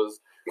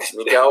fools.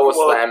 Miguel was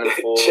slamming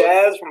fools.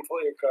 Chaz from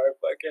Pull Your Card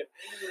fucking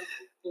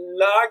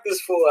knocked this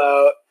fool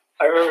out.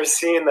 I remember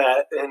seeing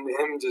that, and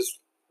him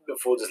the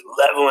fool just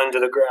leveling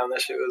to the ground. That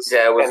shit was.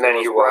 Yeah, it was. And then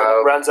he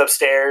runs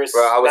upstairs.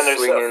 Bro, I was then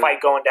there's swinging. a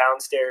fight going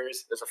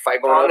downstairs. There's a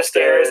fight going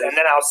upstairs, and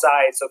then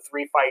outside. So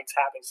 3 fights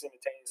happening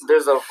simultaneously.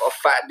 There's a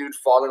fat dude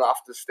falling off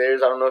the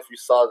stairs. I don't know if you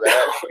saw that.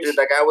 Dude,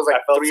 that guy was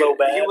like so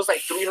bad. He was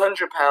like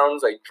 300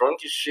 pounds, like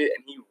drunk as shit,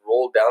 and he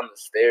rolled down the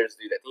stairs,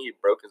 dude. I think he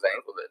broke his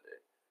ankle that day.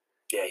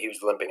 Yeah, he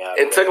was limping out.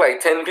 It took like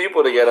 10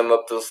 people to get him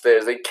up those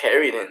stairs. They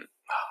carried him.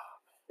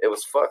 It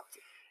was fucked.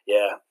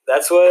 Yeah,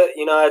 that's what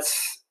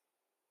it's.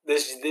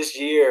 This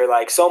year,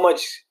 like so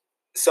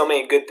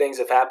many good things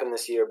have happened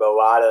this year, but a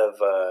lot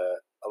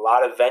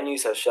of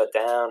venues have shut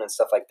down and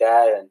stuff like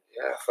that, and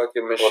yeah,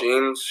 fucking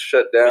machines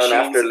shut down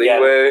after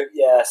Leeway.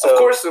 Yeah, so of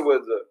course it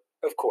would.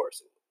 Of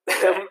course,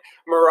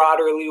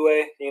 Marauder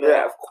Leeway. You know,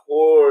 yeah, of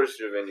course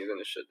your venue's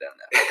gonna shut down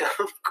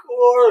now. Of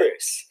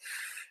course,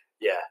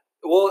 yeah.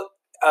 Well,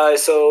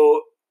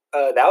 so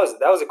that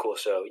was a cool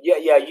show. Yeah,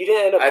 you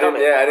didn't end up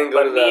coming. I didn't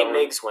go to that. But me and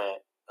Migs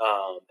went,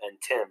 and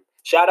Tim.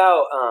 Shout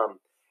out.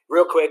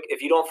 Real quick,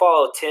 if you don't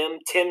follow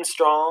Tim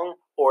Strong,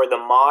 or the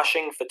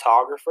Moshing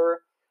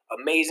Photographer,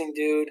 amazing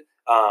dude,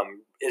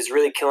 is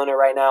really killing it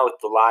right now with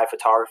the live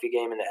photography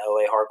game in the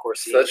LA hardcore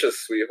scene. Such a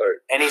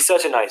sweetheart. And he's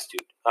such a nice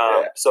dude.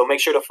 So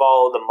make sure to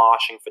follow the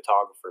Moshing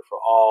Photographer for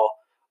all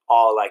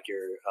like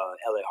your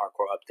LA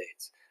hardcore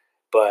updates.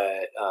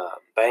 But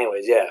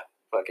anyways, yeah,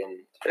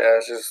 fucking. Yeah,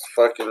 it's just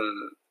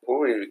fucking. What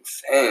were you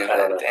saying? I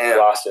don't know. Damn.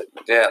 Lost it.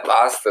 Yeah,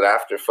 lost it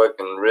after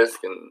fucking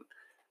Risk and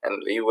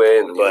Leeway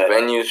and these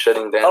venues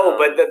shutting down. Oh,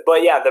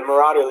 but yeah, the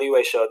Marauder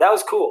Leeway show, that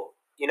was cool.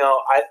 You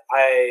know,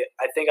 I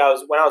think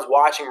when I was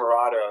watching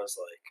Marauder, I was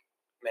like,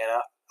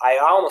 man, I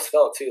almost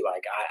felt too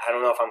like I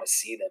don't know if I'm gonna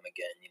see them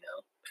again. You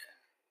know,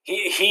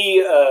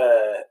 he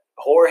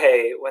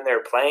Jorge, when they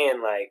were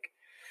playing, like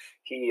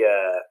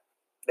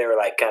they were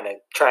like kind of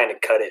trying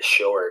to cut it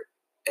short,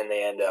 and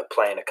they end up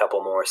playing a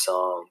couple more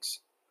songs.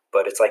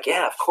 But it's like,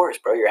 yeah, of course,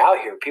 bro. You're out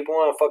here. People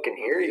want to fucking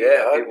hear you.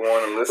 Yeah, dog. people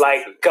want to listen.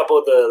 Like, a couple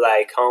of the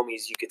like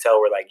homies you could tell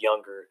were like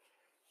younger,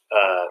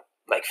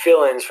 like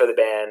fill-ins for the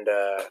band.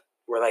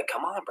 Were like,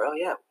 come on, bro.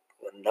 Yeah,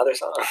 another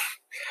song.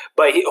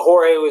 But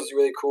Jorge was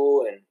really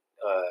cool, and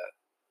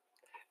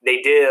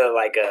they did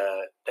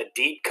a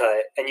deep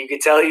cut, and you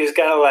could tell he was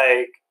kind of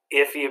like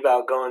iffy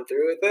about going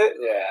through with it.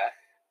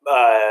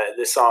 Yeah.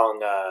 The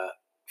song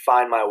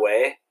 "Find My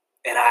Way."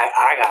 And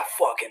I got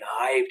fucking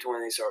hyped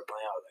when they started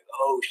playing. I was like,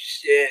 oh,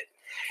 shit.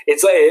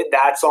 It's like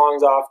that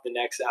song's off the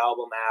next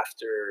album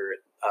after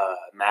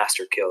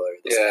Master Killer.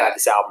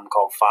 This album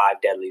called 5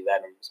 Deadly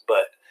Venoms.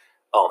 But,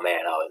 oh,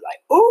 man, I was like,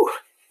 ooh.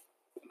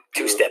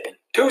 Two-stepping.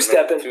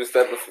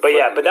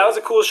 But that was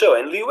a cool show.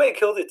 And Leeway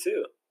killed it,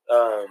 too.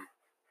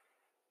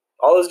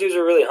 All those dudes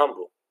were really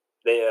humble.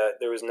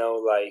 There was no,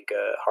 like,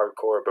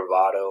 hardcore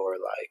bravado or,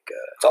 like...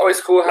 it's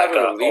always cool having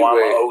a Leeway. I'm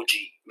an OG.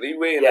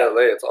 Leeway in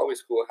LA, it's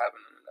always cool having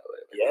them.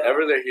 Yeah.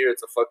 Whenever they're here,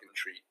 it's a fucking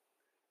treat.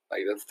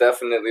 Like, that's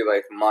definitely,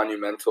 like,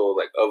 monumental,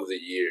 like, of the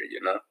year, you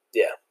know?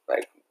 Yeah.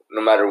 Like,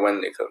 no matter when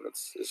they come,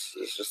 it's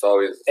just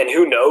always... And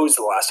who knows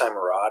the last time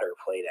Marauder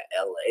played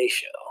an LA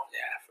show.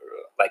 Yeah, for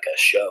real. Like a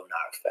show,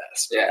 not a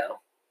fest, yeah. You know?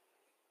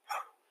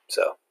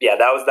 So, yeah,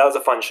 that was a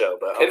fun show,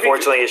 but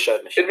unfortunately it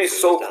shut. It'd be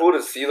so cool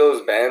to see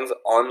those bands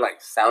on,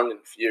 like, Sound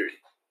and Fury.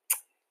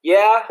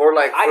 Yeah. Or,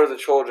 like, for the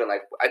children.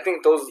 Like, I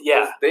think those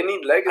they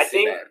need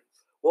legacy bands.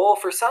 Well,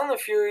 for Sound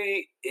and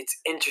Fury, it's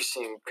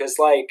interesting because,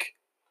 like,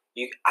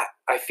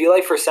 I feel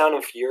like for Sound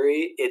and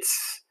Fury,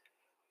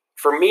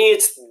 for me,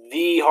 it's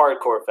the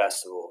hardcore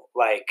festival.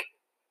 Like,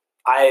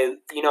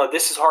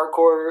 This is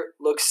Hardcore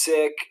looks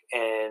sick,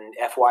 and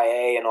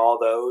FYA and all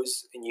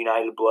those, and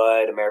United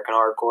Blood, American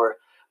Hardcore.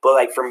 But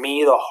like for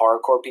me, the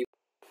hardcore people.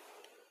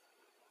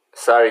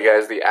 Sorry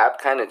guys, the app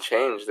kind of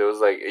changed. It was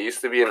like it used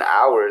to be an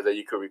hour that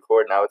you could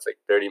record. Now it's like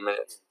 30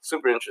 minutes.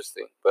 Super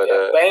interesting. But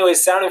but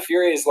anyways, Sound and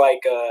Fury is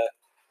like I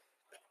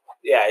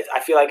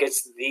feel like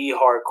it's the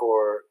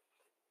hardcore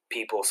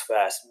people's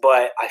fest.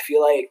 But I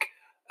feel like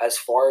as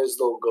far as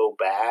they'll go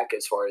back,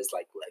 as far as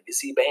like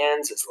legacy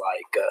bands, it's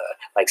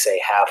like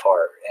say Half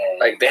Heart and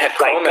like they had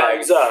like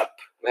Guns Up.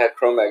 They had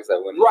Chromags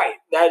that went. Right.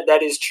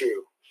 That is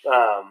true.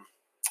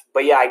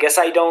 But yeah, I guess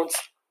I don't.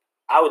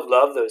 I would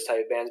love those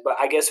type of bands, but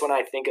I guess when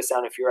I think of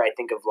Sound and Fury, I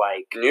think of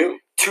like new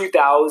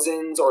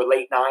 2000s or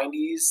late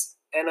 90s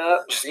and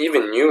up. Just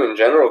even new in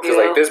general, because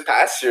like this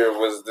past year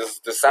was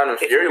the Sound and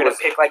Fury was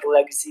pick like a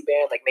legacy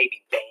band, like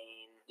maybe Bane.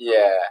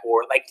 Yeah.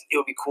 Or like it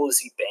would be cool to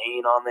see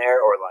Bane on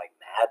there, or like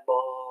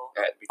Madball.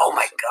 Oh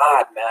my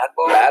God,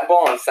 Madball!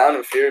 Madball and Sound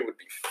and Fury would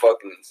be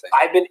fucking insane.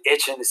 I've been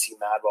itching to see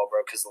Madball,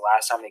 bro, because the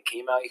last time they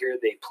came out here,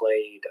 they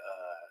played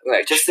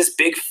like just this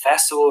big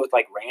festival with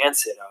like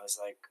Rancid. I was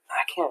like,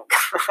 I don't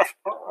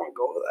want to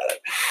go with that.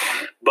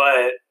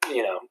 But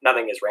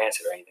nothing is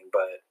Rancid or anything.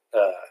 But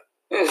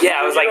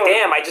I was like,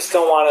 damn, I just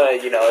don't want to.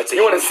 It's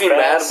you want to see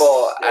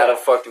Madball at a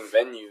fucking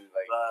venue.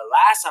 Like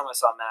last time I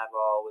saw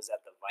Madball was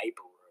at the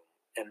Viper Room,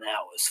 and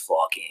that was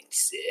fucking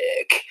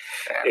sick.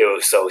 Damn. It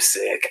was so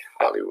sick.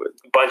 Hollywood.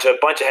 Bunch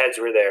of heads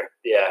were there.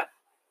 Yeah.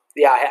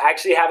 Yeah, I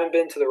actually haven't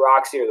been to the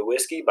Roxy or the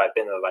Whiskey, but I've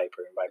been to the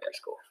Viper, and Viper's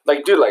cool.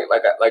 Like, dude,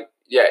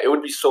 yeah, it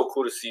would be so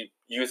cool to see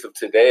youth of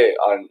today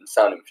on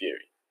Sound and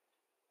Fury.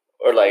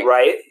 Or like,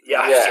 right?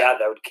 Yeah,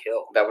 that would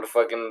kill. That would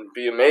fucking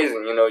be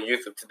amazing,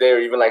 youth of today, or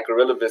even like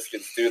Gorilla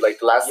Biscuits, dude. Like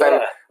the last time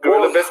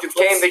Gorilla Biscuits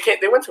came,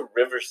 they went to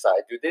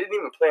Riverside, dude. They didn't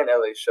even play an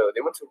LA show. They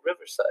went to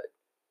Riverside.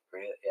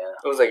 Really? Yeah.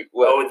 It was like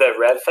what? Oh, the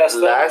Red Fest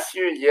last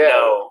year, yeah.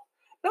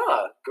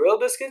 No, Gorilla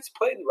Biscuits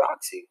played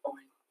Roxy.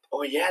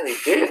 Oh yeah, they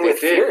did. They did.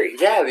 Fury.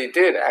 Yeah, they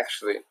did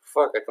actually.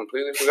 Fuck, I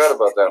completely forgot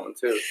about that one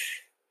too.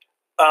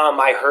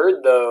 I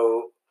heard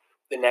though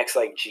the next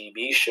like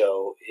GB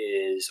show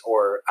is,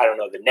 or I don't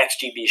know the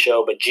next GB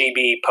show, but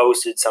GB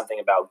posted something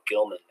about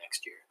Gilman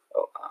next year.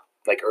 Oh, wow.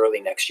 Like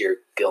early next year,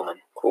 Gilman.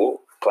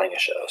 Cool. Playing a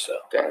show. So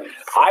damn.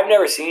 I've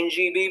never seen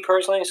GB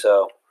personally,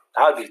 so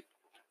I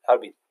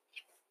would be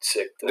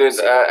sick. Dude,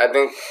 I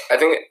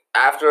think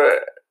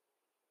after,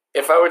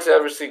 if I were to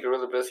ever see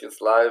Gorilla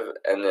Biscuits live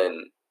and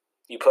then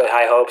you play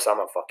High Hopes, I'm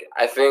a fucking.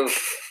 I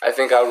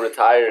think I'll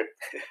retire.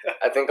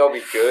 I think I'll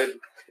be good.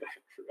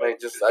 Like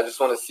I just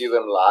want to see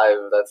them live.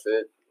 That's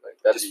it.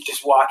 Like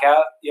just walk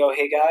out.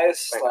 Hey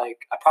guys.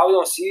 Like I probably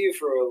won't see you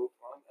for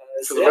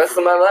the rest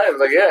of my life.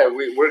 Like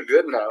we're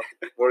good now.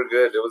 We're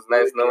good. It was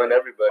nice knowing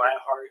everybody. My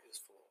heart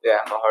is full. Yeah,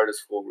 my heart is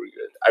full. We're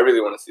good. I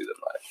really want to see them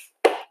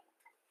live.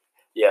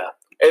 Yeah.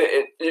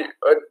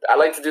 I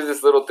like to do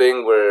this little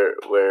thing where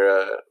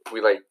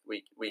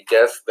we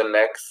guess the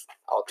next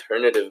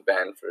alternative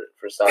band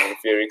for Sound and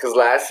Fury, because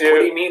last year. What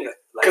do you mean?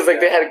 Because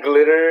they had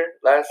Glitter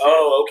last year.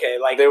 Oh, okay.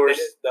 Like they were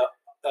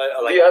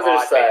like the other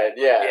side,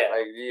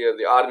 like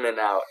the odd man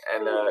out,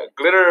 and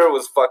Glitter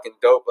was fucking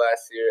dope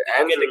last year.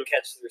 Did you get to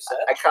catch their set?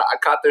 I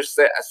caught their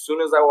set as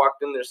soon as I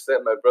walked in their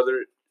set. My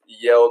brother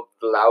yelled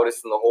the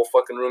loudest in the whole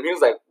fucking room. He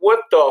was like, "What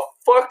the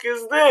fuck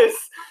is this?"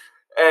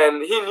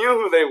 And he knew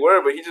who they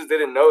were, but he just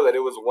didn't know that it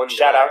was one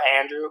Shout guy. out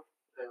Andrew.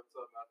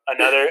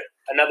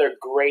 Another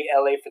great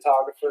LA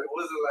photographer. It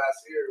wasn't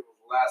last year. It was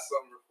last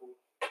summer.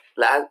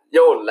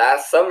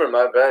 Last summer,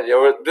 my bad.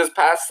 This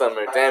past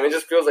summer. Damn, it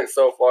just feels like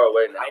so far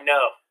away now. I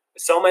know.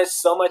 So much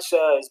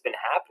has been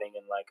happening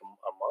in like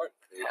a month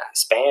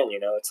span.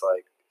 It's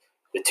like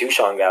the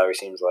Tucson Gallery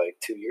seems like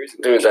 2 years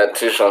ago. Dude, that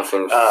Tucson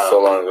seems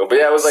so long ago. But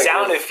yeah, it was like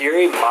Sound and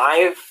Fury.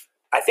 I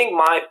think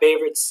my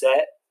favorite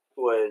set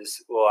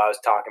was, I was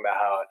talking about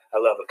how I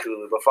love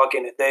Akulu, but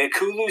fucking the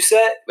Akulu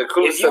set,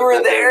 if you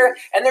were there,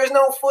 and there's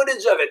no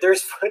footage of it,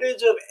 there's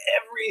footage of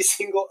every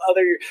single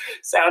other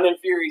Sound and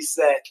Fury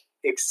set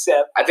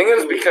except I think it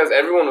was because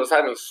everyone was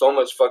having so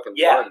much fucking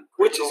fun.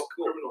 Which is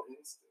cool. Criminal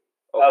Instinct.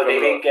 They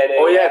didn't get it.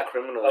 Oh yeah,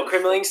 Criminal Instinct.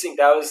 Criminal Instinct,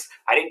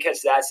 I didn't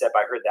catch that set, but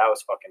I heard that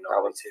was fucking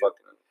gnarly too.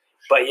 Fucking.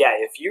 But yeah,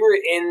 if you were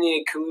in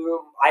the Akulu,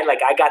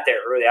 I got there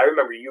early. I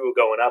remember you were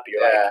going up.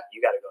 You're like,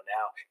 you got to go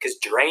now, because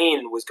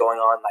Drain was going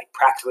on like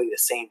practically the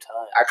same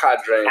time. I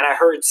caught Drain, and I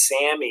heard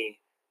Sammy.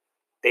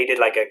 They did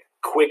like a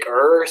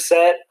quicker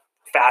set,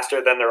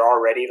 faster than their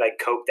already like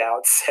coked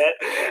out set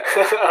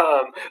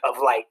of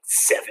like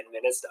 7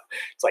 minutes. No,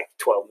 it's like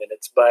 12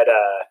 minutes. But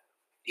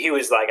he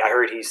was like, I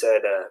heard he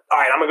said, "All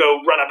right, I'm gonna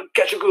go run up and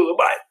catch Akulu."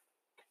 Bye.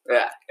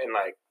 Yeah, and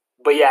like,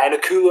 but yeah, and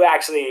Akulu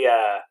actually.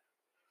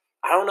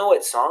 I don't know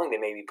what song they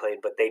maybe played,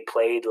 but they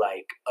played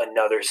like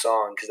another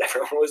song because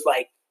everyone was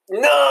like,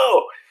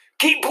 "No,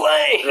 keep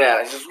playing."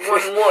 Yeah, just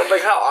one more.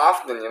 Like how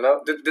often,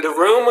 The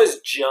room was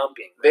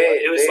jumping.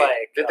 They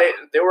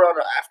were on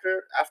an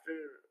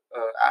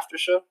after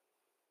show.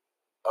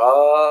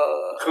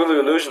 Akulu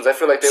Illusions. I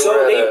feel like they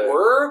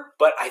were,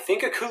 but I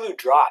think Akulu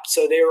dropped.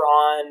 So they were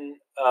on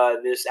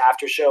this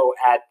after show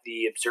at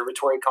the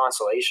Observatory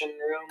Constellation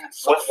Room.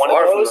 So one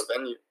far of those? From the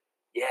venue.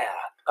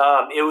 Yeah.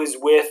 It was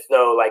with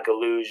though like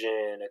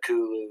Illusion,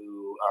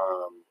 Akulu,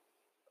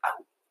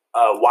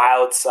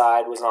 Wild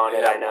Side was on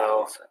it. I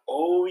know.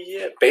 Oh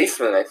yeah,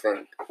 Basement. I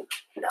think.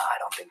 No, I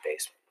don't think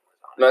Basement was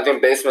on it. No, I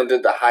think Basement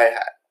did the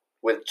hi-hat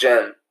with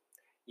Jen.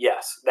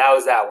 Yes, that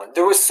was that one.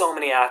 There was so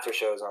many after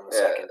shows on the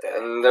second day,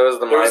 and there was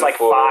like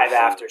 5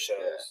 after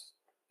shows.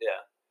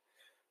 Yeah,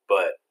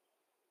 but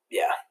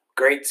yeah,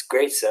 great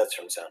sets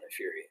from Sound and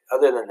Fury.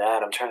 Other than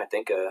that, I'm trying to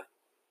think of.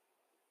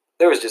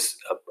 There was just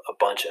a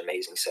bunch of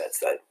amazing sets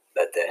that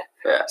day.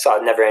 Yeah, saw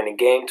Never Ending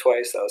Game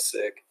twice. That was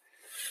sick.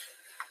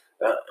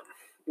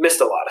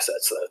 Missed a lot of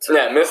sets though. Too.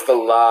 Yeah, missed a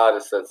lot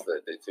of sets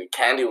that day too.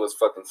 Candy was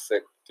fucking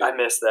sick. Dude. I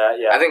missed that.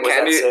 Yeah, I think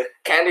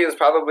Candy is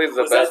probably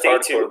the best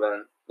hardcore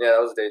band. Yeah,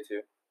 that was day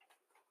 2.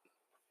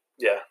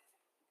 Yeah.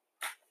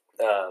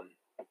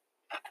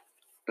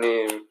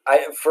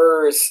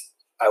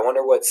 I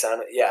wonder what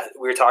sound. Yeah,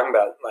 we were talking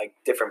about like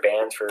different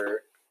bands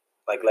for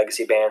like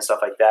legacy bands,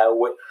 stuff like that.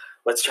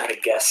 Let's try to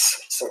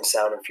guess some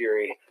Sound and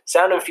Fury.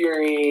 Sound and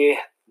Fury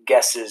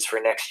guesses for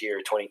next year,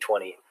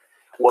 2020.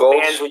 What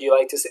bands would you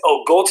like to see?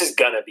 Oh, Gulch is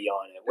gonna be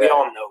on it. We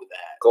all know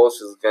that.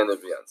 Gulch is gonna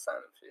be on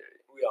Sound and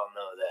Fury. We all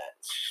know that.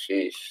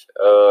 Sheesh.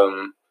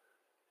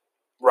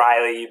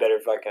 Riley, you better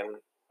fucking.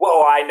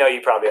 Well, I know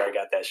you probably already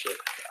got that shit.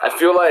 I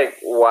feel like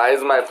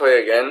Wise might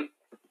play again.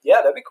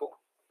 Yeah, that'd be cool.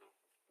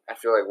 I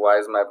feel like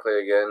Wise might play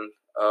again.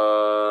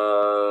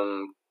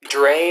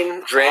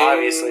 Drain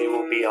obviously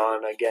will be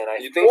on again.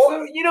 You think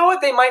so? You know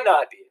what? They might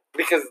not be.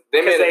 Because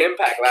they made an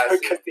impact last year.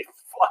 Because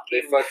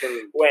they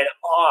fucking went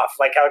off.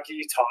 Like, how can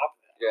you top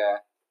that? Yeah.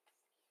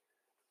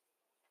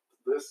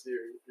 This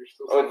year, you're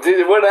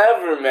still...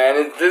 whatever, man.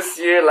 It's this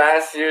year,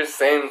 last year,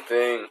 same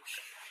thing.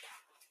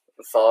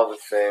 It's all the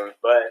same.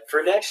 But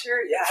for next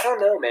year, yeah, I don't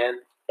know,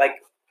 man.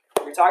 Like,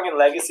 we're talking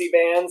legacy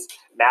bands.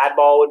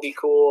 Madball would be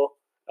cool.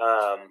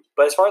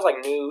 But as far as like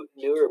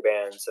newer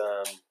bands,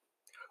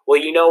 well,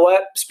 you know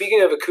what?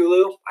 Speaking of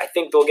Akulu, I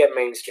think they'll get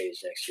main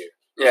stage next year.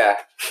 Yeah,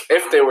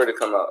 if they were to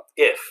come out.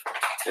 Yeah,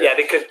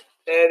 they could.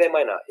 They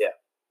might not. Yeah,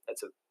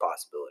 that's a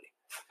possibility.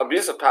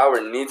 Abuse of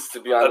Power needs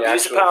to be on the actual...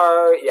 Abuse of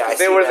Power, yeah.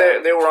 They were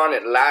there. They were on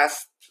it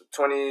last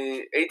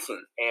 2018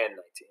 and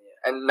 19.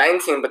 And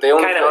 19, but they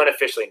only kind of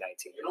unofficially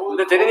 19.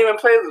 They didn't even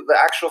play the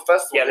actual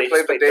festival. Yeah, they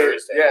played the day.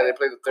 Thursday. Yeah, they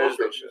played the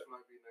Thursday show.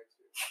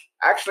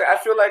 Actually, I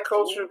feel like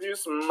Culture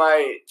Abuse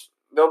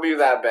they'll be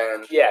that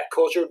band. Yeah,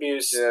 Culture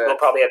Abuse. Yeah. They'll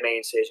probably have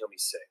main stage. They'll be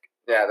sick.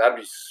 Yeah, that'd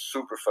be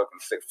super fucking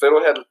sick.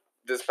 Fiddlehead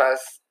this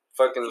past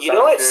fucking. You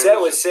know what set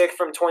was sick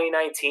from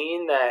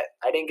 2019 that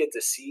I didn't get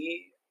to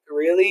see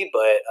really,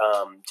 but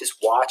just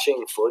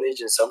watching footage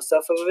and some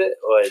stuff of it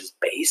was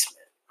Basement.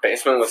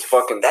 Basement was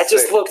fucking that sick.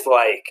 Just looked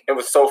like it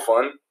was so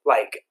fun.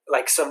 Like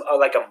some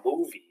like a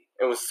movie.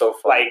 It was so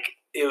fun. Like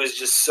it was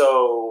just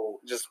so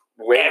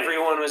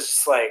everyone was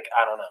just like,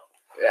 I don't know.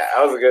 Yeah,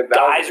 that was a good.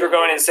 Guys were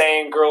going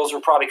insane. Girls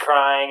were probably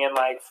crying and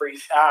like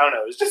freeze. I don't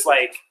know. It was just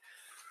like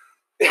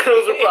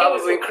girls were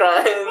probably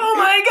crying. Oh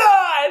my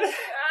god!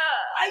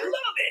 I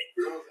love it.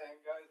 Girls and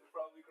guys are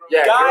probably crying.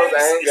 Yeah, guys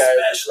and guys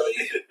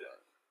especially.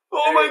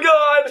 Oh my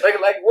god!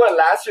 Like what?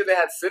 Last year they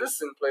had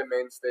Citizen play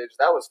main stage.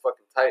 That was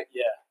fucking tight.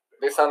 Yeah.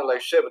 They sounded like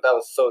shit, but that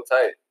was so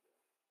tight.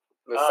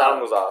 The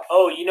sound was off.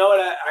 Oh, you know what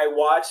I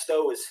watched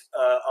though was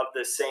of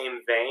the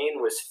same vein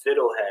was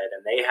Fiddlehead,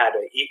 and they had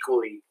an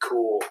equally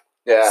cool,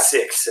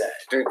 sick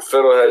set. Dude,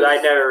 Fiddlehead.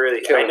 I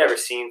never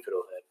seen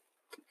Fiddlehead.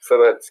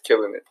 Fiddlehead's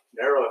killing it.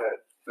 Narrowhead.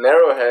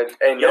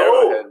 Hey,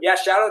 Narrowhead. Yeah,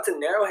 shout out to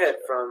Narrowhead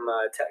from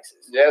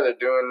Texas. Yeah, they're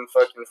doing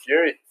fucking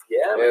Fury.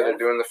 Yeah, they're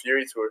doing the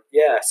Fury tour.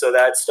 Yeah, so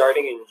that's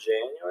starting in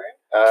January.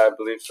 I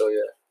believe so.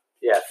 Yeah.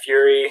 Yeah,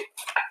 Fury.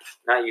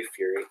 Not you,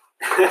 Fury.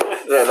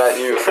 Yeah, not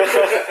you.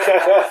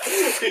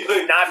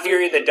 Not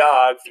Fury the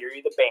dog,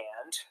 Fury the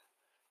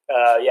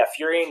band. Yeah,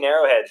 Fury and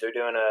Narrowhead. They're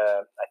doing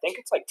I think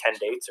it's like 10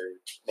 dates or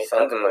maybe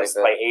something like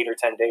that. Like 8 or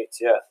 10 dates.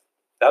 Yeah,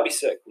 that'll be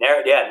sick.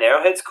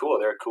 Narrowhead's cool.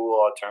 They're a cool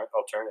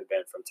alternative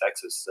band from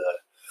Texas.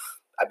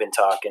 I've been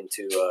talking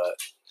to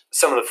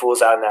some of the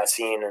fools out in that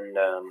scene, and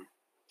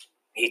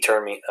he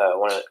turned me.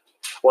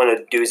 One of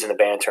the dudes in the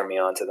band turned me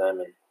on to them,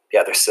 and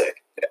yeah, they're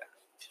sick. Yeah,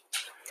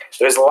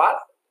 there's a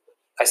lot.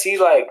 I see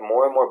like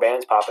more and more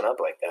bands popping up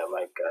like that,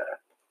 like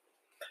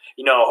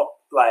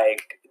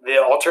like the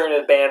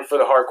alternative band for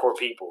the hardcore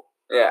people.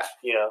 Yeah,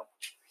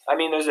 I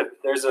mean, there's a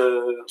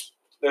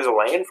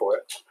lane for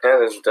it. Yeah,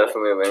 there's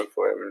definitely a lane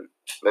for it. I mean,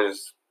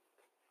 there's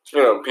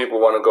people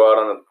want to go out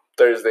on a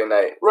Thursday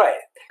night, right?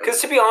 Because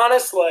to be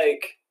honest,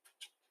 like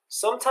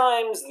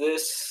sometimes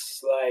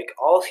this like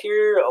I'll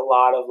hear a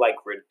lot of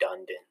like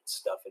redundant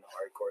stuff in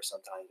hardcore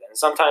sometimes, and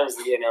sometimes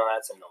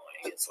that's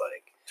annoying. It's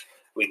like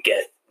we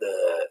get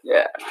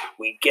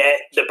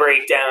the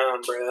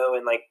breakdown, bro,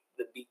 and like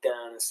the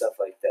beatdown and stuff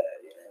like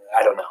that.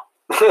 I don't know.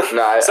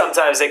 No,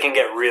 sometimes it can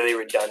get really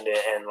redundant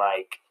and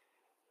like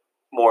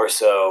more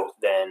so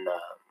than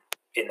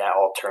in that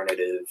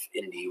alternative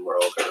indie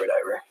world or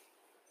whatever.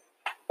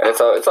 And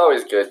it's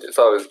always good. It's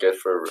always good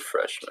for a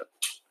refreshment.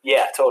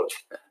 Yeah, totally.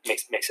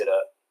 Mix it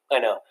up. I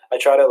know. I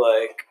try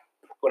to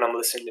when I'm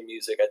listening to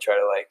music, I try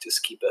to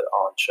just keep it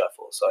on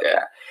shuffle. So I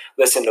can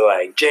listen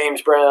to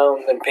James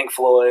Brown, then Pink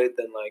Floyd,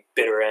 then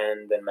Bitter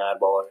End, then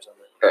Madball or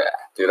something. Yeah,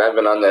 dude, I've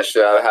been on that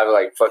shit. I have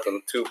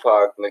fucking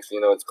Tupac. Next thing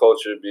you know, it's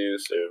Culture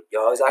Abuse.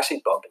 Yo, I was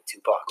actually bumping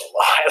Tupac a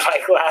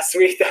lot last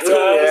week. That's why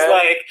I was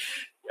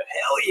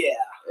hell yeah.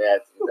 Yeah,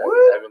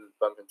 I've been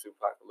bumping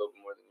Tupac a little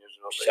bit more than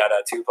usual. Shout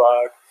out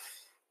Tupac.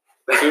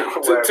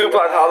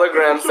 Tupac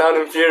hologram, Sound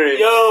and Fury.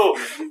 Yo,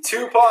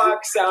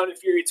 Tupac, Sound and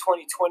Fury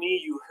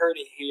 2020. You heard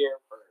it here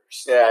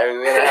first. Yeah,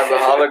 we're gonna have the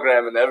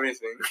hologram and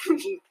everything.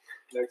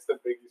 Next to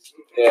Biggie.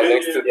 Yeah,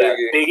 next to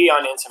Biggie. Biggie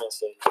on Intimate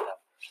Stage.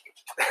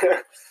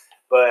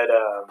 But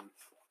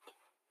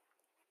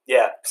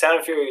yeah, Sound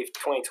and Fury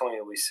 2020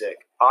 will be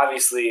sick.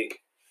 Obviously,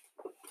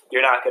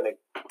 you're not gonna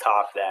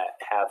top that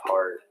Have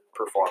Heart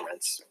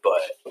performance,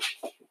 but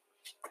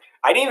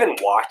I didn't even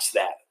watch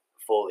that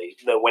fully.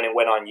 When it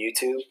went on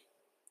YouTube.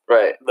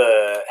 Right.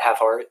 The Have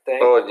Heart thing.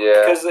 Oh,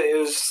 yeah. Because it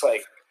was just not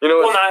in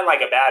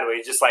a bad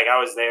way. Just I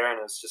was there and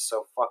it was just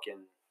so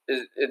fucking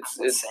it's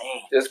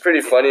insane. It's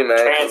pretty funny, man.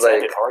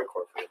 Transcended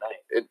hardcore for the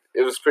night.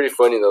 It was pretty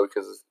funny, though,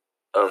 because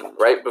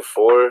right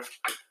before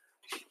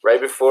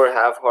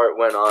Have Heart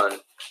went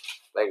on,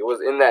 it was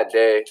in that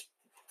day.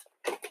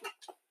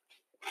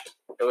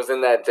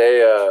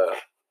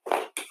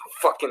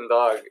 Fucking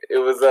dog. It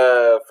was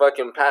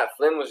fucking Pat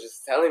Flynn was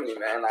just telling me,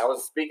 man. I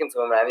was speaking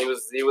to him, man. He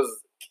was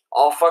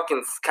all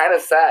fucking kind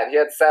of sad. He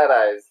had sad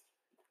eyes.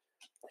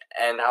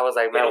 And I was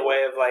like, man. In a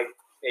way of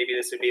maybe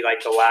this would be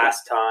the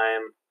last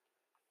time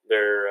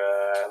they're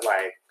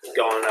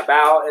going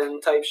about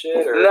and type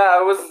shit? Or?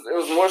 No, it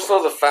was more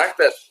so the fact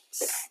that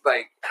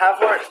Have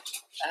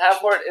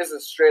Heart is a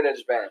straight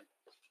edge band.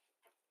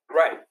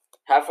 Right.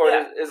 Have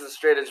Heart is a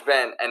straight edge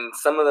band, and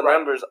some of the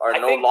members are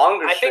no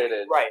longer straight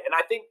edge. Right, and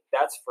I think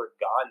that's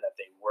forgotten that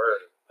they were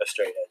a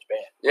straight edge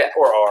band. Yeah.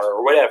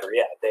 Or whatever,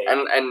 yeah. They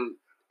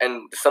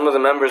And some of the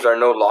members are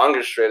no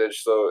longer straight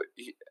edge, so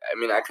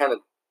I kind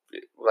of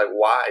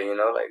why,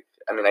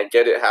 I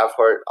get it, Have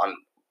Heart on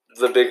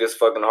the biggest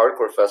fucking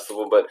hardcore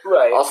festival, but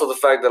also the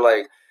fact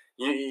that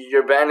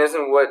your band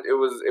isn't what it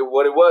was, it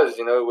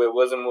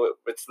wasn't what,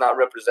 it's not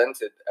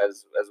represented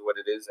as what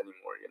it is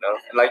anymore,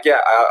 and I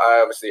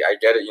obviously I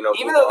get it,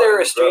 even though they're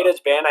a straight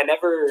edge band, I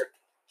never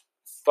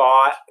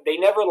thought they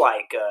never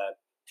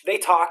they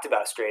talked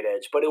about straight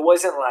edge, but it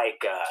wasn't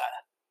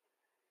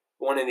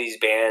one of these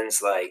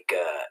bands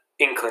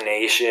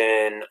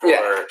Inclination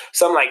or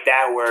something like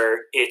that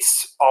where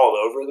it's all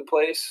over the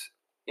place,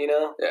 you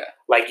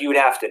would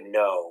have to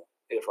know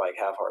if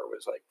Have Heart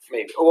was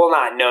maybe, well,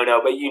 not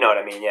no, but you know what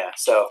I mean, yeah.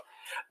 So,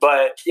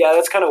 but yeah,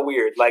 that's kind of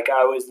weird.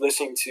 I was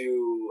listening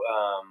to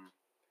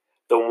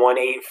the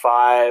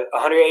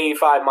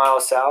 185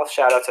 Miles South.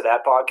 Shout out to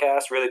that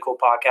podcast. Really cool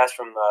podcast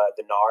from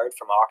the Nard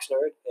from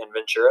Oxnard in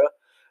Ventura.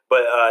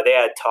 But they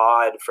had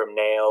Todd from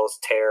Nails,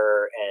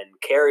 Terror, and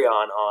Carry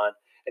On,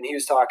 and he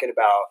was talking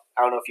about,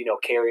 I don't know if you know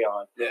Carry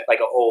On, an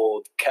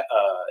old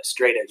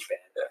straight edge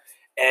band. Yeah.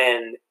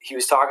 And he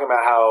was talking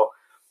about how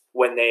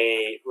when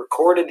they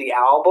recorded the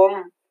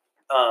album,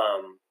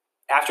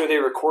 after they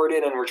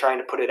recorded and were trying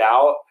to put it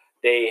out,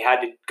 they had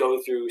to go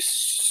through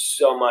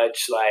so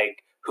much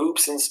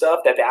hoops and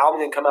stuff that the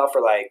album didn't come out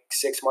for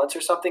 6 months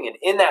or something. And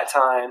in that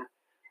time,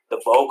 the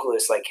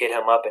vocalist hit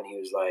him up and he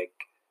was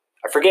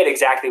I forget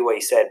exactly what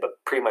he said,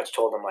 but pretty much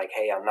told him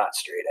hey, I'm not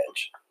straight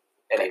edge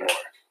anymore.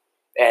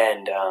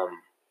 And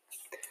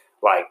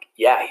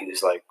he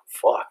was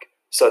fuck.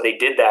 So they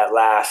did that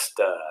last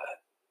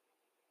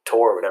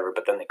tour or whatever,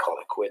 but then they called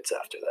it quits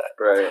after that.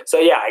 Right. So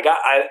yeah,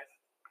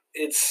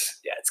 it's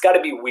got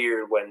to be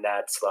weird when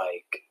that's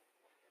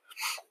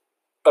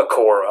a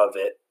core of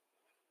it,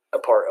 a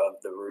part of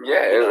the root.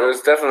 Yeah, it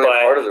was definitely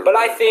part of the root. But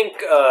I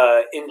think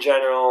in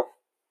general,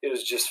 it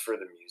was just for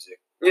the music.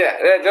 Yeah,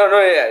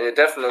 it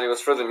definitely was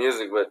for the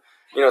music. But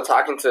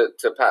talking to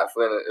Pat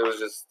Flynn, it was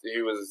just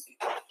he was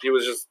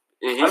just.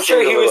 I'm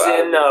sure he was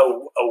in a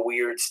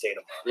weird state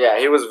of mind. Yeah,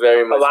 he was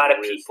very much. A lot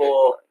of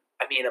people.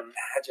 I mean,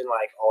 imagine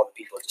all the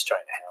people just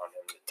trying to hound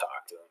him to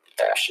talk to him and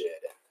talk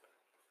shit.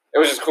 It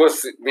was just cool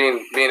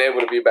being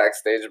able to be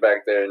backstage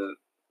back there and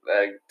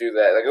do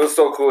that. It was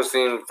so cool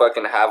seeing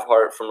fucking Have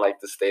Heart from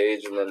the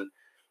stage, and then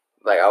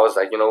I was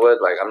you know what,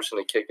 I'm just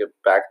gonna kick it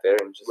back there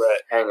and just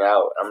hang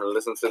out. I'm gonna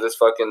listen to this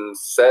fucking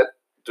set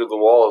through the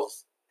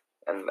walls.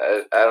 And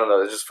I don't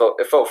know,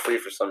 it felt free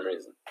for some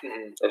reason.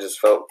 Mm-hmm. It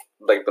just felt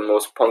like the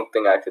most punk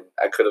thing I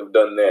could have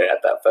done there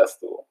at that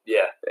festival.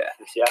 Yeah.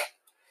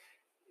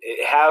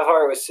 Have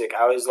Heart was sick.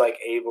 I was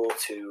able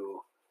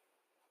to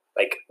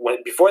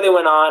before they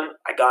went on,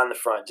 I got in the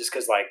front just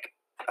because I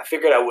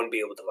figured I wouldn't be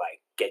able to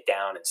get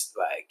down and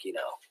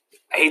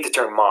I hate the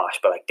term mosh,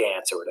 but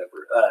dance or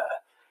whatever.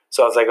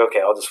 So I was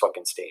okay, I'll just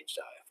fucking stage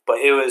dive. But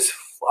it was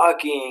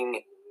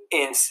fucking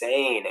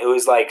insane. It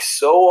was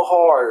so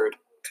hard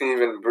to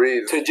even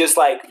breathe. To just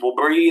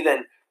breathe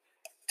and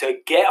to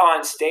get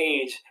on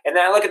stage. And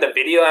then I look at the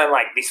video and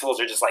these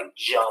fools are just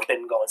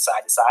jumping, going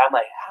side to side. I'm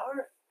how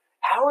are,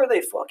 how are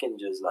they fucking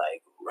just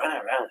like running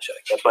around and shit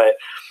like that? But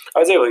I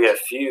was able to get a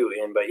few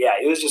in. But yeah,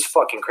 it was just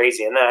fucking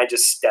crazy. And then I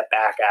just stepped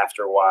back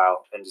after a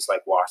while and just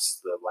like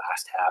watched the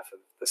last half of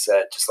the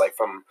set, just like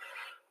from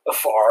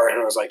afar,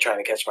 and I was like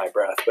trying to catch my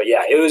breath. But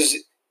yeah, it was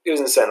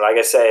insane. Like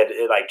I said,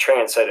 it like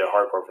transcended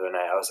hardcore for the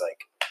night. I was like,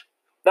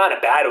 not in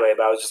a bad way,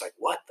 but I was just like,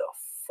 what the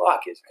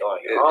fuck is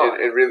going on?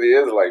 It really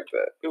is like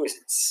that. It was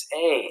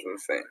insane. It's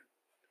insane.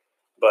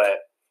 But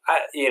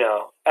at the end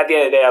of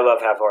the day, I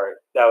love Have Heart.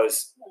 That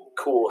was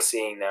cool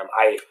seeing them.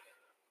 I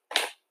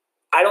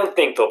don't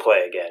think they'll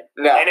play again.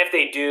 No. And if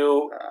they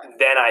do,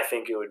 then I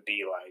think it would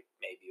be like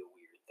maybe a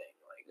weird thing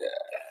like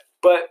that.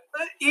 But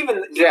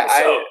even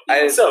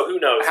so, who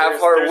knows? Have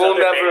Heart will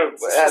never.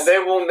 They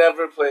will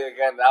never play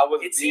again. That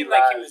was. It seemed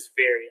like he was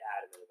very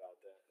adamant about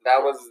that. That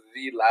was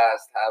the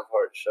last Have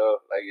Heart show.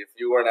 Like if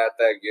you weren't at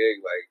that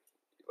gig,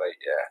 like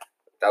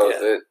that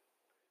was it.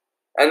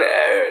 And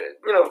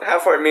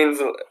Have Heart means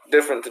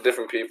different to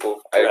different people.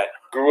 I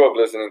grew up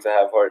listening to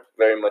Have Heart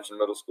very much in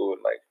middle school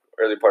and like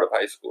early part of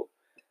high school.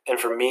 And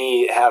for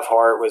me, Have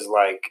Heart was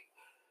like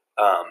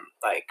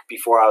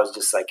before I was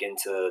just like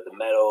into the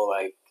metal,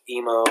 like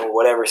emo,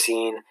 whatever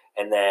scene,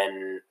 and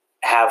then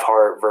Have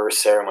Heart verse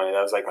Ceremony.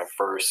 That was like my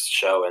first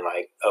show in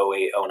like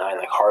 08, 09,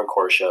 like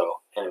hardcore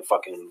show, and it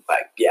fucking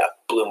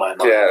blew my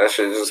mind. Yeah, that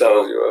shit just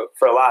blows you up.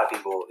 For a lot of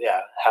people,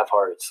 Have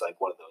Heart's like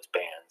one of those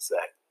bands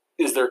that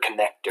is their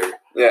connector.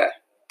 Yeah,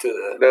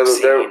 to the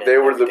scene they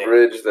were the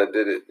bridge that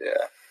did it.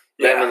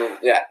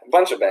 Yeah, a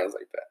bunch of bands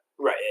like that.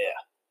 Right.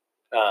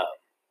 Yeah.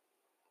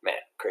 Man,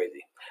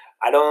 crazy.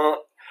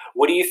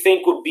 What do you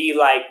think would be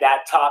like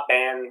that top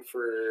band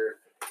for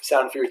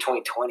Sound Fury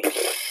 2020?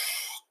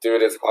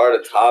 Dude, it's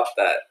hard to top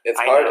that. It's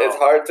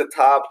hard to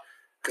top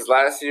because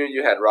last year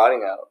you had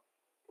Rotting Out.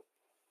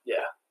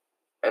 Yeah.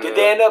 And did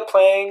they end up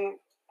playing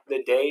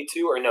the day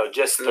too, or no?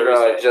 Just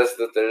Thursday. No, just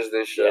the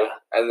Thursday show,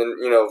 and then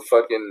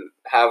fucking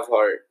Have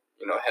Heart,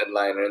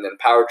 headliner, and then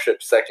Power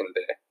Trip second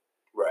day.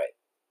 Right.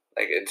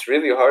 Like it's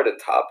really hard to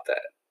top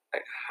that.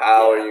 Like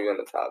how are you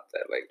gonna top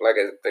that?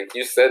 Like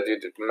you said,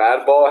 dude,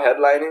 Madball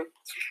headlining.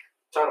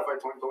 Title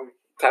Fight 2020.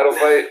 Title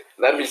Fight.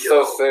 That'd be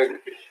so sick.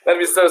 That'd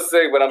be so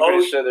sick, but I'm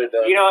pretty sure they're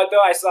done. You know what,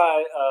 though? I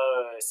saw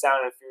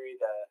Sound and Fury,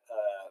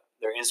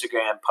 their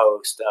Instagram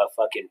post a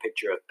fucking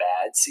picture of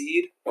Bad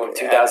Seed from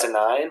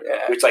 2009,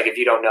 which, like, if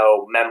you don't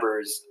know,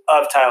 members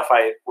of Title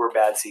Fight were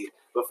Bad Seed.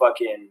 But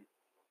fucking,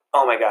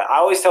 oh my God. I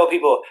always tell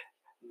people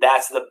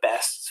that's the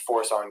best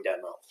 4-song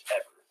demo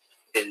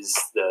ever, is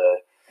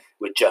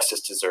with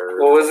Justice Deserved.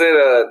 What was it?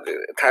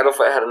 Title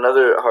Fight had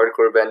another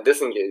hardcore band,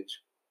 Disengage.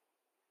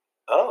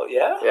 Oh,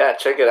 yeah? Yeah,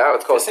 check it out.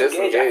 It's called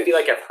Disengage. I feel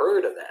like I've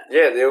heard of that.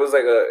 Yeah, there was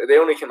they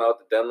only came out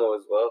with the demo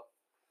as well.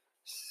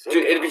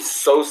 Dude, it'd be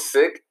so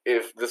sick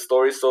if the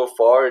Story So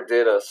Far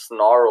did a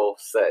Snarl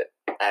set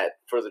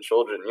for the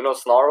children. You know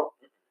Snarl?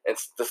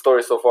 It's the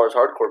Story So Far's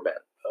hardcore band.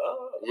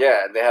 Oh.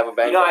 Yeah, they have a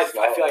band called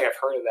Snarl. I feel like I've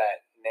heard of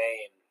that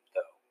name,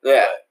 though.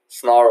 Yeah,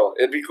 Snarl.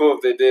 It'd be cool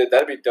if they did.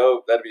 That'd be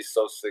dope. That'd be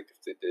so sick if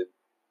they did.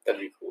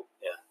 That'd be cool.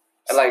 Yeah.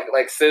 And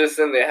like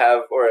Citizen, they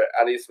have, or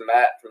at least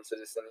Matt from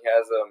Citizen, he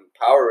has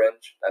Power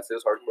Wrench. That's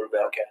his hardcore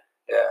band. Okay.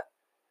 Yeah.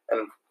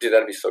 And dude,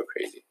 that'd be so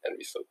crazy. That'd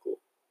be so cool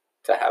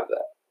to have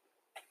that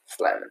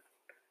slamming.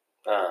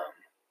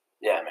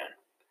 Yeah, man.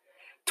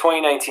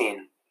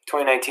 2019.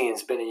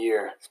 2019's been a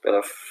year. It's been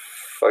a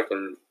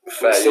fucking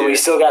fat year. We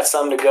still got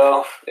some to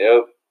go.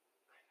 Yep.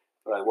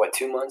 Like what,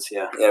 2 months?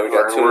 Yeah. Yeah, we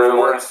got 2 more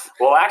months.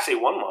 Well, actually,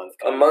 1 month.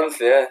 A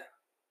month, yeah.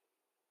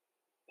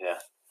 Yeah.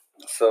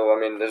 So, I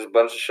mean, there's a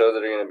bunch of shows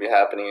that are going to be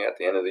happening at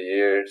the end of the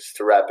year, just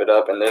to wrap it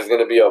up. And there's going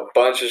to be a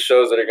bunch of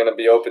shows that are going to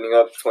be opening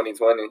up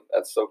 2020.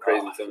 That's so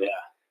crazy to me.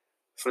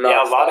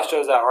 Yeah, a lot of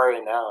shows that are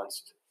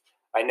announced.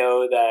 I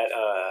know that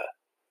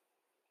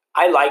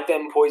I like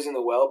them, Poison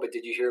the Well, but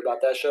did you hear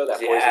about that show? That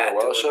Poison the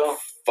Well show?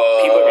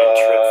 Fuck. People are going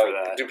to trip for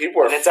that. Dude,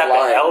 people are and it's flying.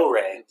 At the El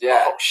Rey.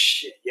 Yeah. Oh,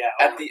 shit. Yeah.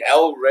 At the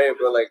El Rey,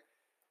 bro. Like,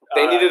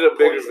 they needed a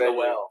bigger Poison venue. The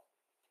Well.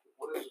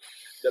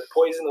 The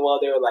Poison the Well,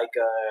 they were like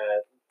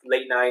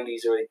late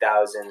 90s, early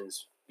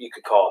 2000s. You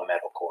could call it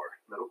metalcore.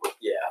 Metalcore?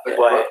 Yeah.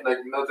 Like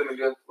nothing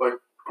against, like,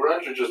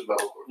 grunge or just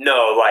metalcore?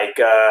 No, like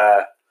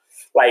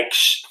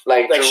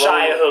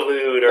Shia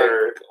Halud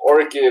or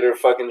Orchid or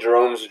fucking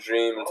Jerome's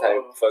Dream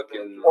type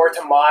fucking. Or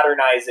to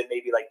modernize it,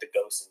 maybe like the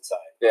Ghost Inside.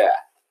 Yeah.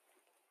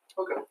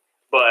 Okay.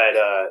 But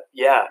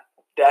yeah,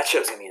 that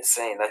show's gonna be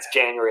insane. That's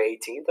January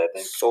 18th, I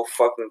think. So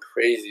fucking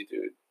crazy,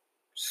 dude.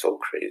 So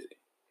crazy.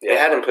 Yeah. They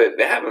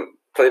haven't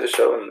played a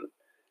show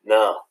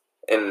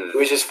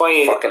which is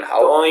funny. Fucking the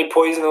only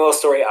Poison the Well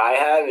story I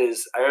have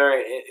is I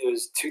remember it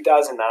was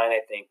 2009, I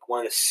think,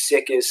 one of the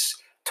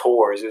sickest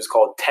tours. It was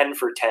called 10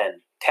 for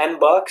 10. $10.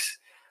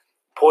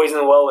 Poison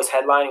the Well was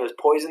headlining. It was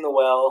Poison the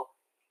Well,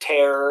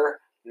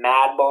 Terror,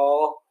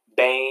 Madball,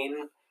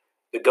 Bane,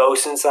 The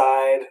Ghost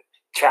Inside,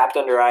 Trapped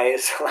Under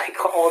Ice, like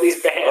all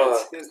these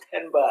bands. It was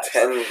 $10.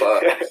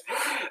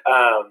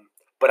 $10.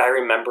 But I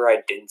remember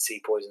I didn't see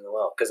Poison the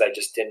Well because I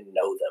just didn't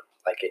know them,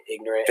 like an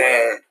ignorant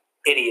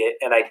idiot,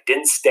 and I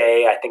didn't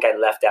stay. I think I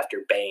left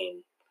after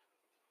Bane.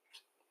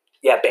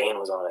 Yeah, Bane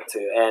was on it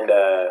too, and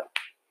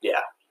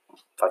Yeah.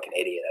 Fucking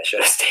idiot. I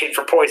should have stayed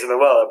for Poison the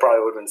Well. It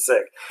probably would have been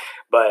sick.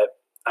 But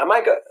I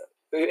might go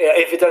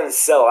if it doesn't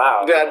sell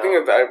out. Yeah, I think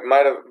I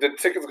might have. Did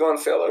tickets go on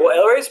sale already? Well,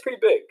 El Rey's pretty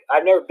big.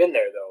 I've never been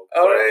there though.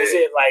 El Rey, is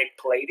it like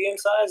Palladium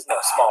size? No,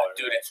 smaller.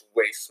 Dude, it's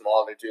way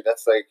smaller, dude.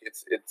 That's like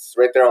it's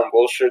right there on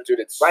Bullshit, dude.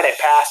 It's right. I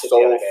passed it so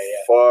the other day.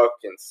 Yeah.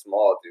 fucking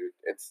small, dude.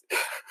 It's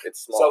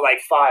small. So like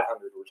 500,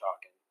 we're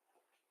talking.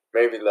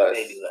 Maybe less.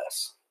 Maybe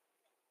less.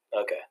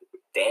 Okay.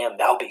 Damn,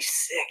 that would be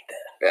sick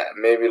then. Yeah,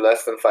 maybe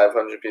less than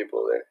 500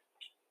 people there.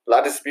 A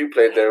lot of Dispute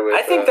played there with.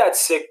 I think that's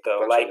sick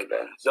though. Like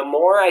the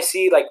more I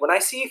see, like when I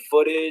see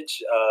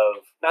footage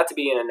of, not to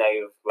be in a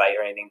negative light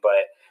or anything, but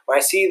when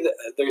I see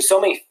there's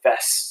so many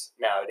fests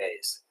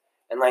nowadays,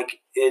 and like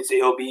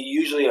it'll be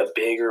usually a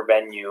bigger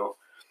venue,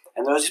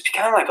 and there'll just be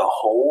kind of like a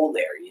hole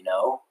there, you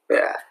know?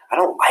 Yeah. I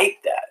don't like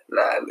that.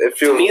 Nah, it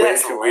feels way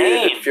too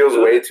weird. It feels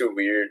way too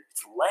weird.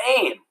 It's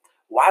lame.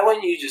 Why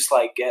wouldn't you just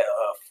like get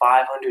a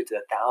 500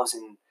 to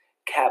 1,000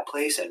 cap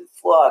place and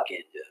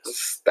fucking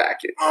just stack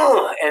it,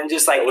 and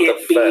just like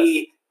it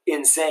be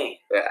insane?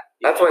 Yeah,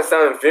 that's why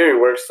Sound and Fury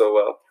works so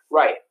well.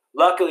 Right.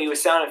 Luckily with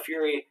Sound and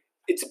Fury,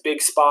 it's a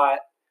big spot,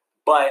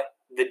 but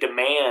the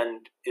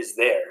demand is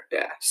there.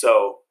 Yeah.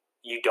 So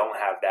you don't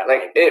have that.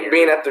 Like it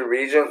being at the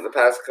Regent the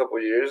past couple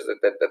of years that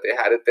they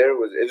had it there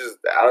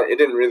it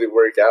didn't really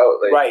work out.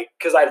 Like, right,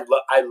 because I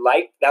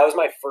liked that was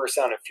my first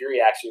Sound and Fury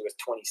actually was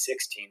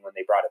 2016 when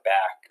they brought it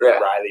back. Yeah.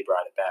 Riley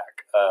brought it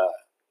back.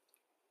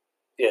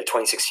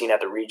 2016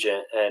 at the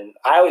Regent, and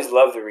I always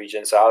loved the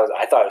Regent, so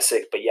I thought it was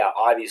sick. But yeah,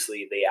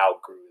 obviously they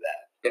outgrew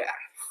that. Yeah.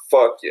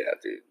 Fuck yeah,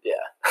 dude.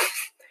 Yeah.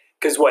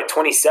 Because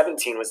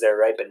 2017 was there,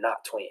 right? But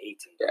not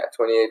 2018. Yeah,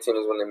 2018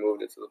 is when they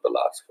moved it to the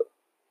Belasco.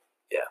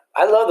 Yeah,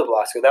 I love the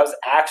Belasco. That was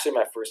actually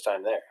my first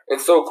time there.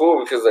 It's so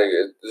cool because like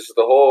it's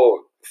the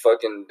whole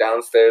fucking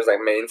downstairs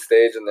like main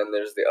stage, and then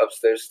there's the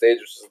upstairs stage,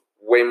 which is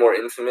way more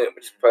intimate.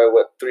 Which is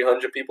probably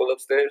 300 people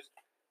upstairs.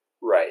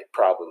 Right,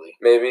 probably.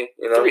 Maybe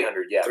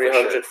 300, yeah,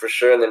 300 for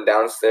sure, and then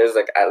downstairs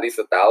like at least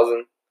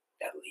 1,000.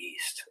 At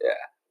least. Yeah.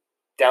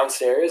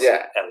 Downstairs.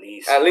 Yeah. At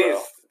least.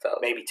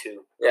 Maybe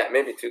 2. Yeah,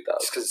 maybe 2,000.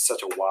 Just because it's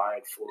such a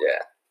wide floor. Yeah.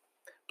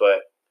 But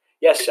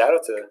yeah, shout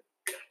out to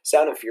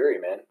Sound and Fury,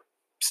 man.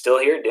 Still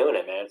here doing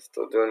it, man.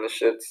 Still doing the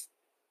shits.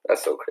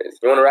 That's so crazy.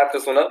 You want to wrap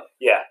this one up?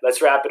 Yeah,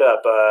 let's wrap it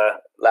up.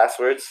 Last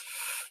words?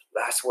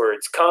 Last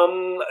words.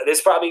 This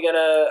is probably going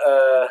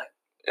to...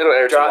 It'll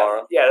air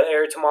tomorrow. Yeah, it'll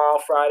air tomorrow,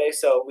 Friday.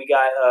 So we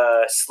got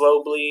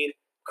Slow Bleed,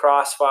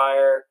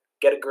 Crossfire,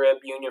 Get a Grip,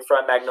 Union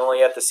Front,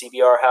 Magnolia at the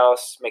CBR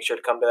house. Make sure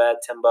to come to that.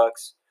 $10.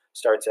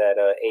 Starts at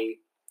 8.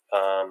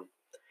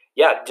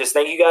 Yeah, just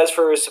thank you guys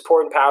for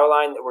supporting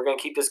Powerline. We're going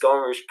to keep this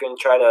going. We're just going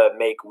to try to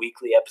make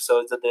weekly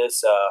episodes of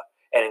this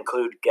and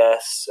include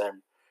guests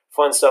and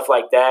fun stuff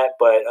like that.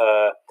 But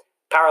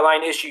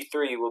Powerline Issue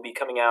 3 will be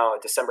coming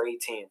out December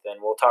 18th, and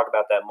we'll talk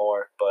about that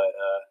more. But,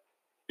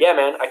 yeah,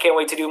 man, I can't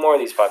wait to do more of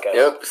these podcasts.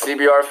 Yep,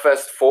 CBR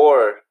Fest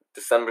 4,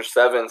 December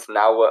 7th.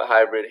 Now What,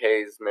 Hybrid,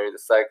 Haze, Marry the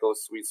Psycho,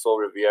 Sweet Soul,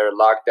 Riviera,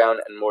 Lockdown,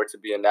 and more to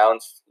be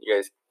announced. You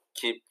guys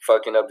keep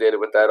fucking updated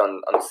with that on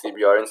the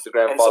CBR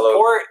Instagram. And follow.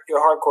 Support your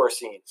hardcore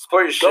scene.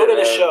 Support your shit, Go to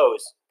the man.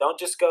 shows. Don't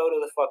just go to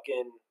the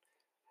fucking...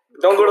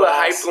 Don't go to the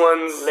hyped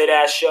ones.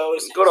 Lit-ass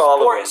shows. Go to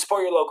all of them.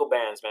 Support your local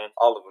bands, man.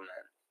 All of them,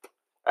 man.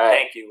 All right.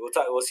 Thank you.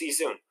 We'll see you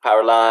soon.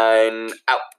 Powerline out.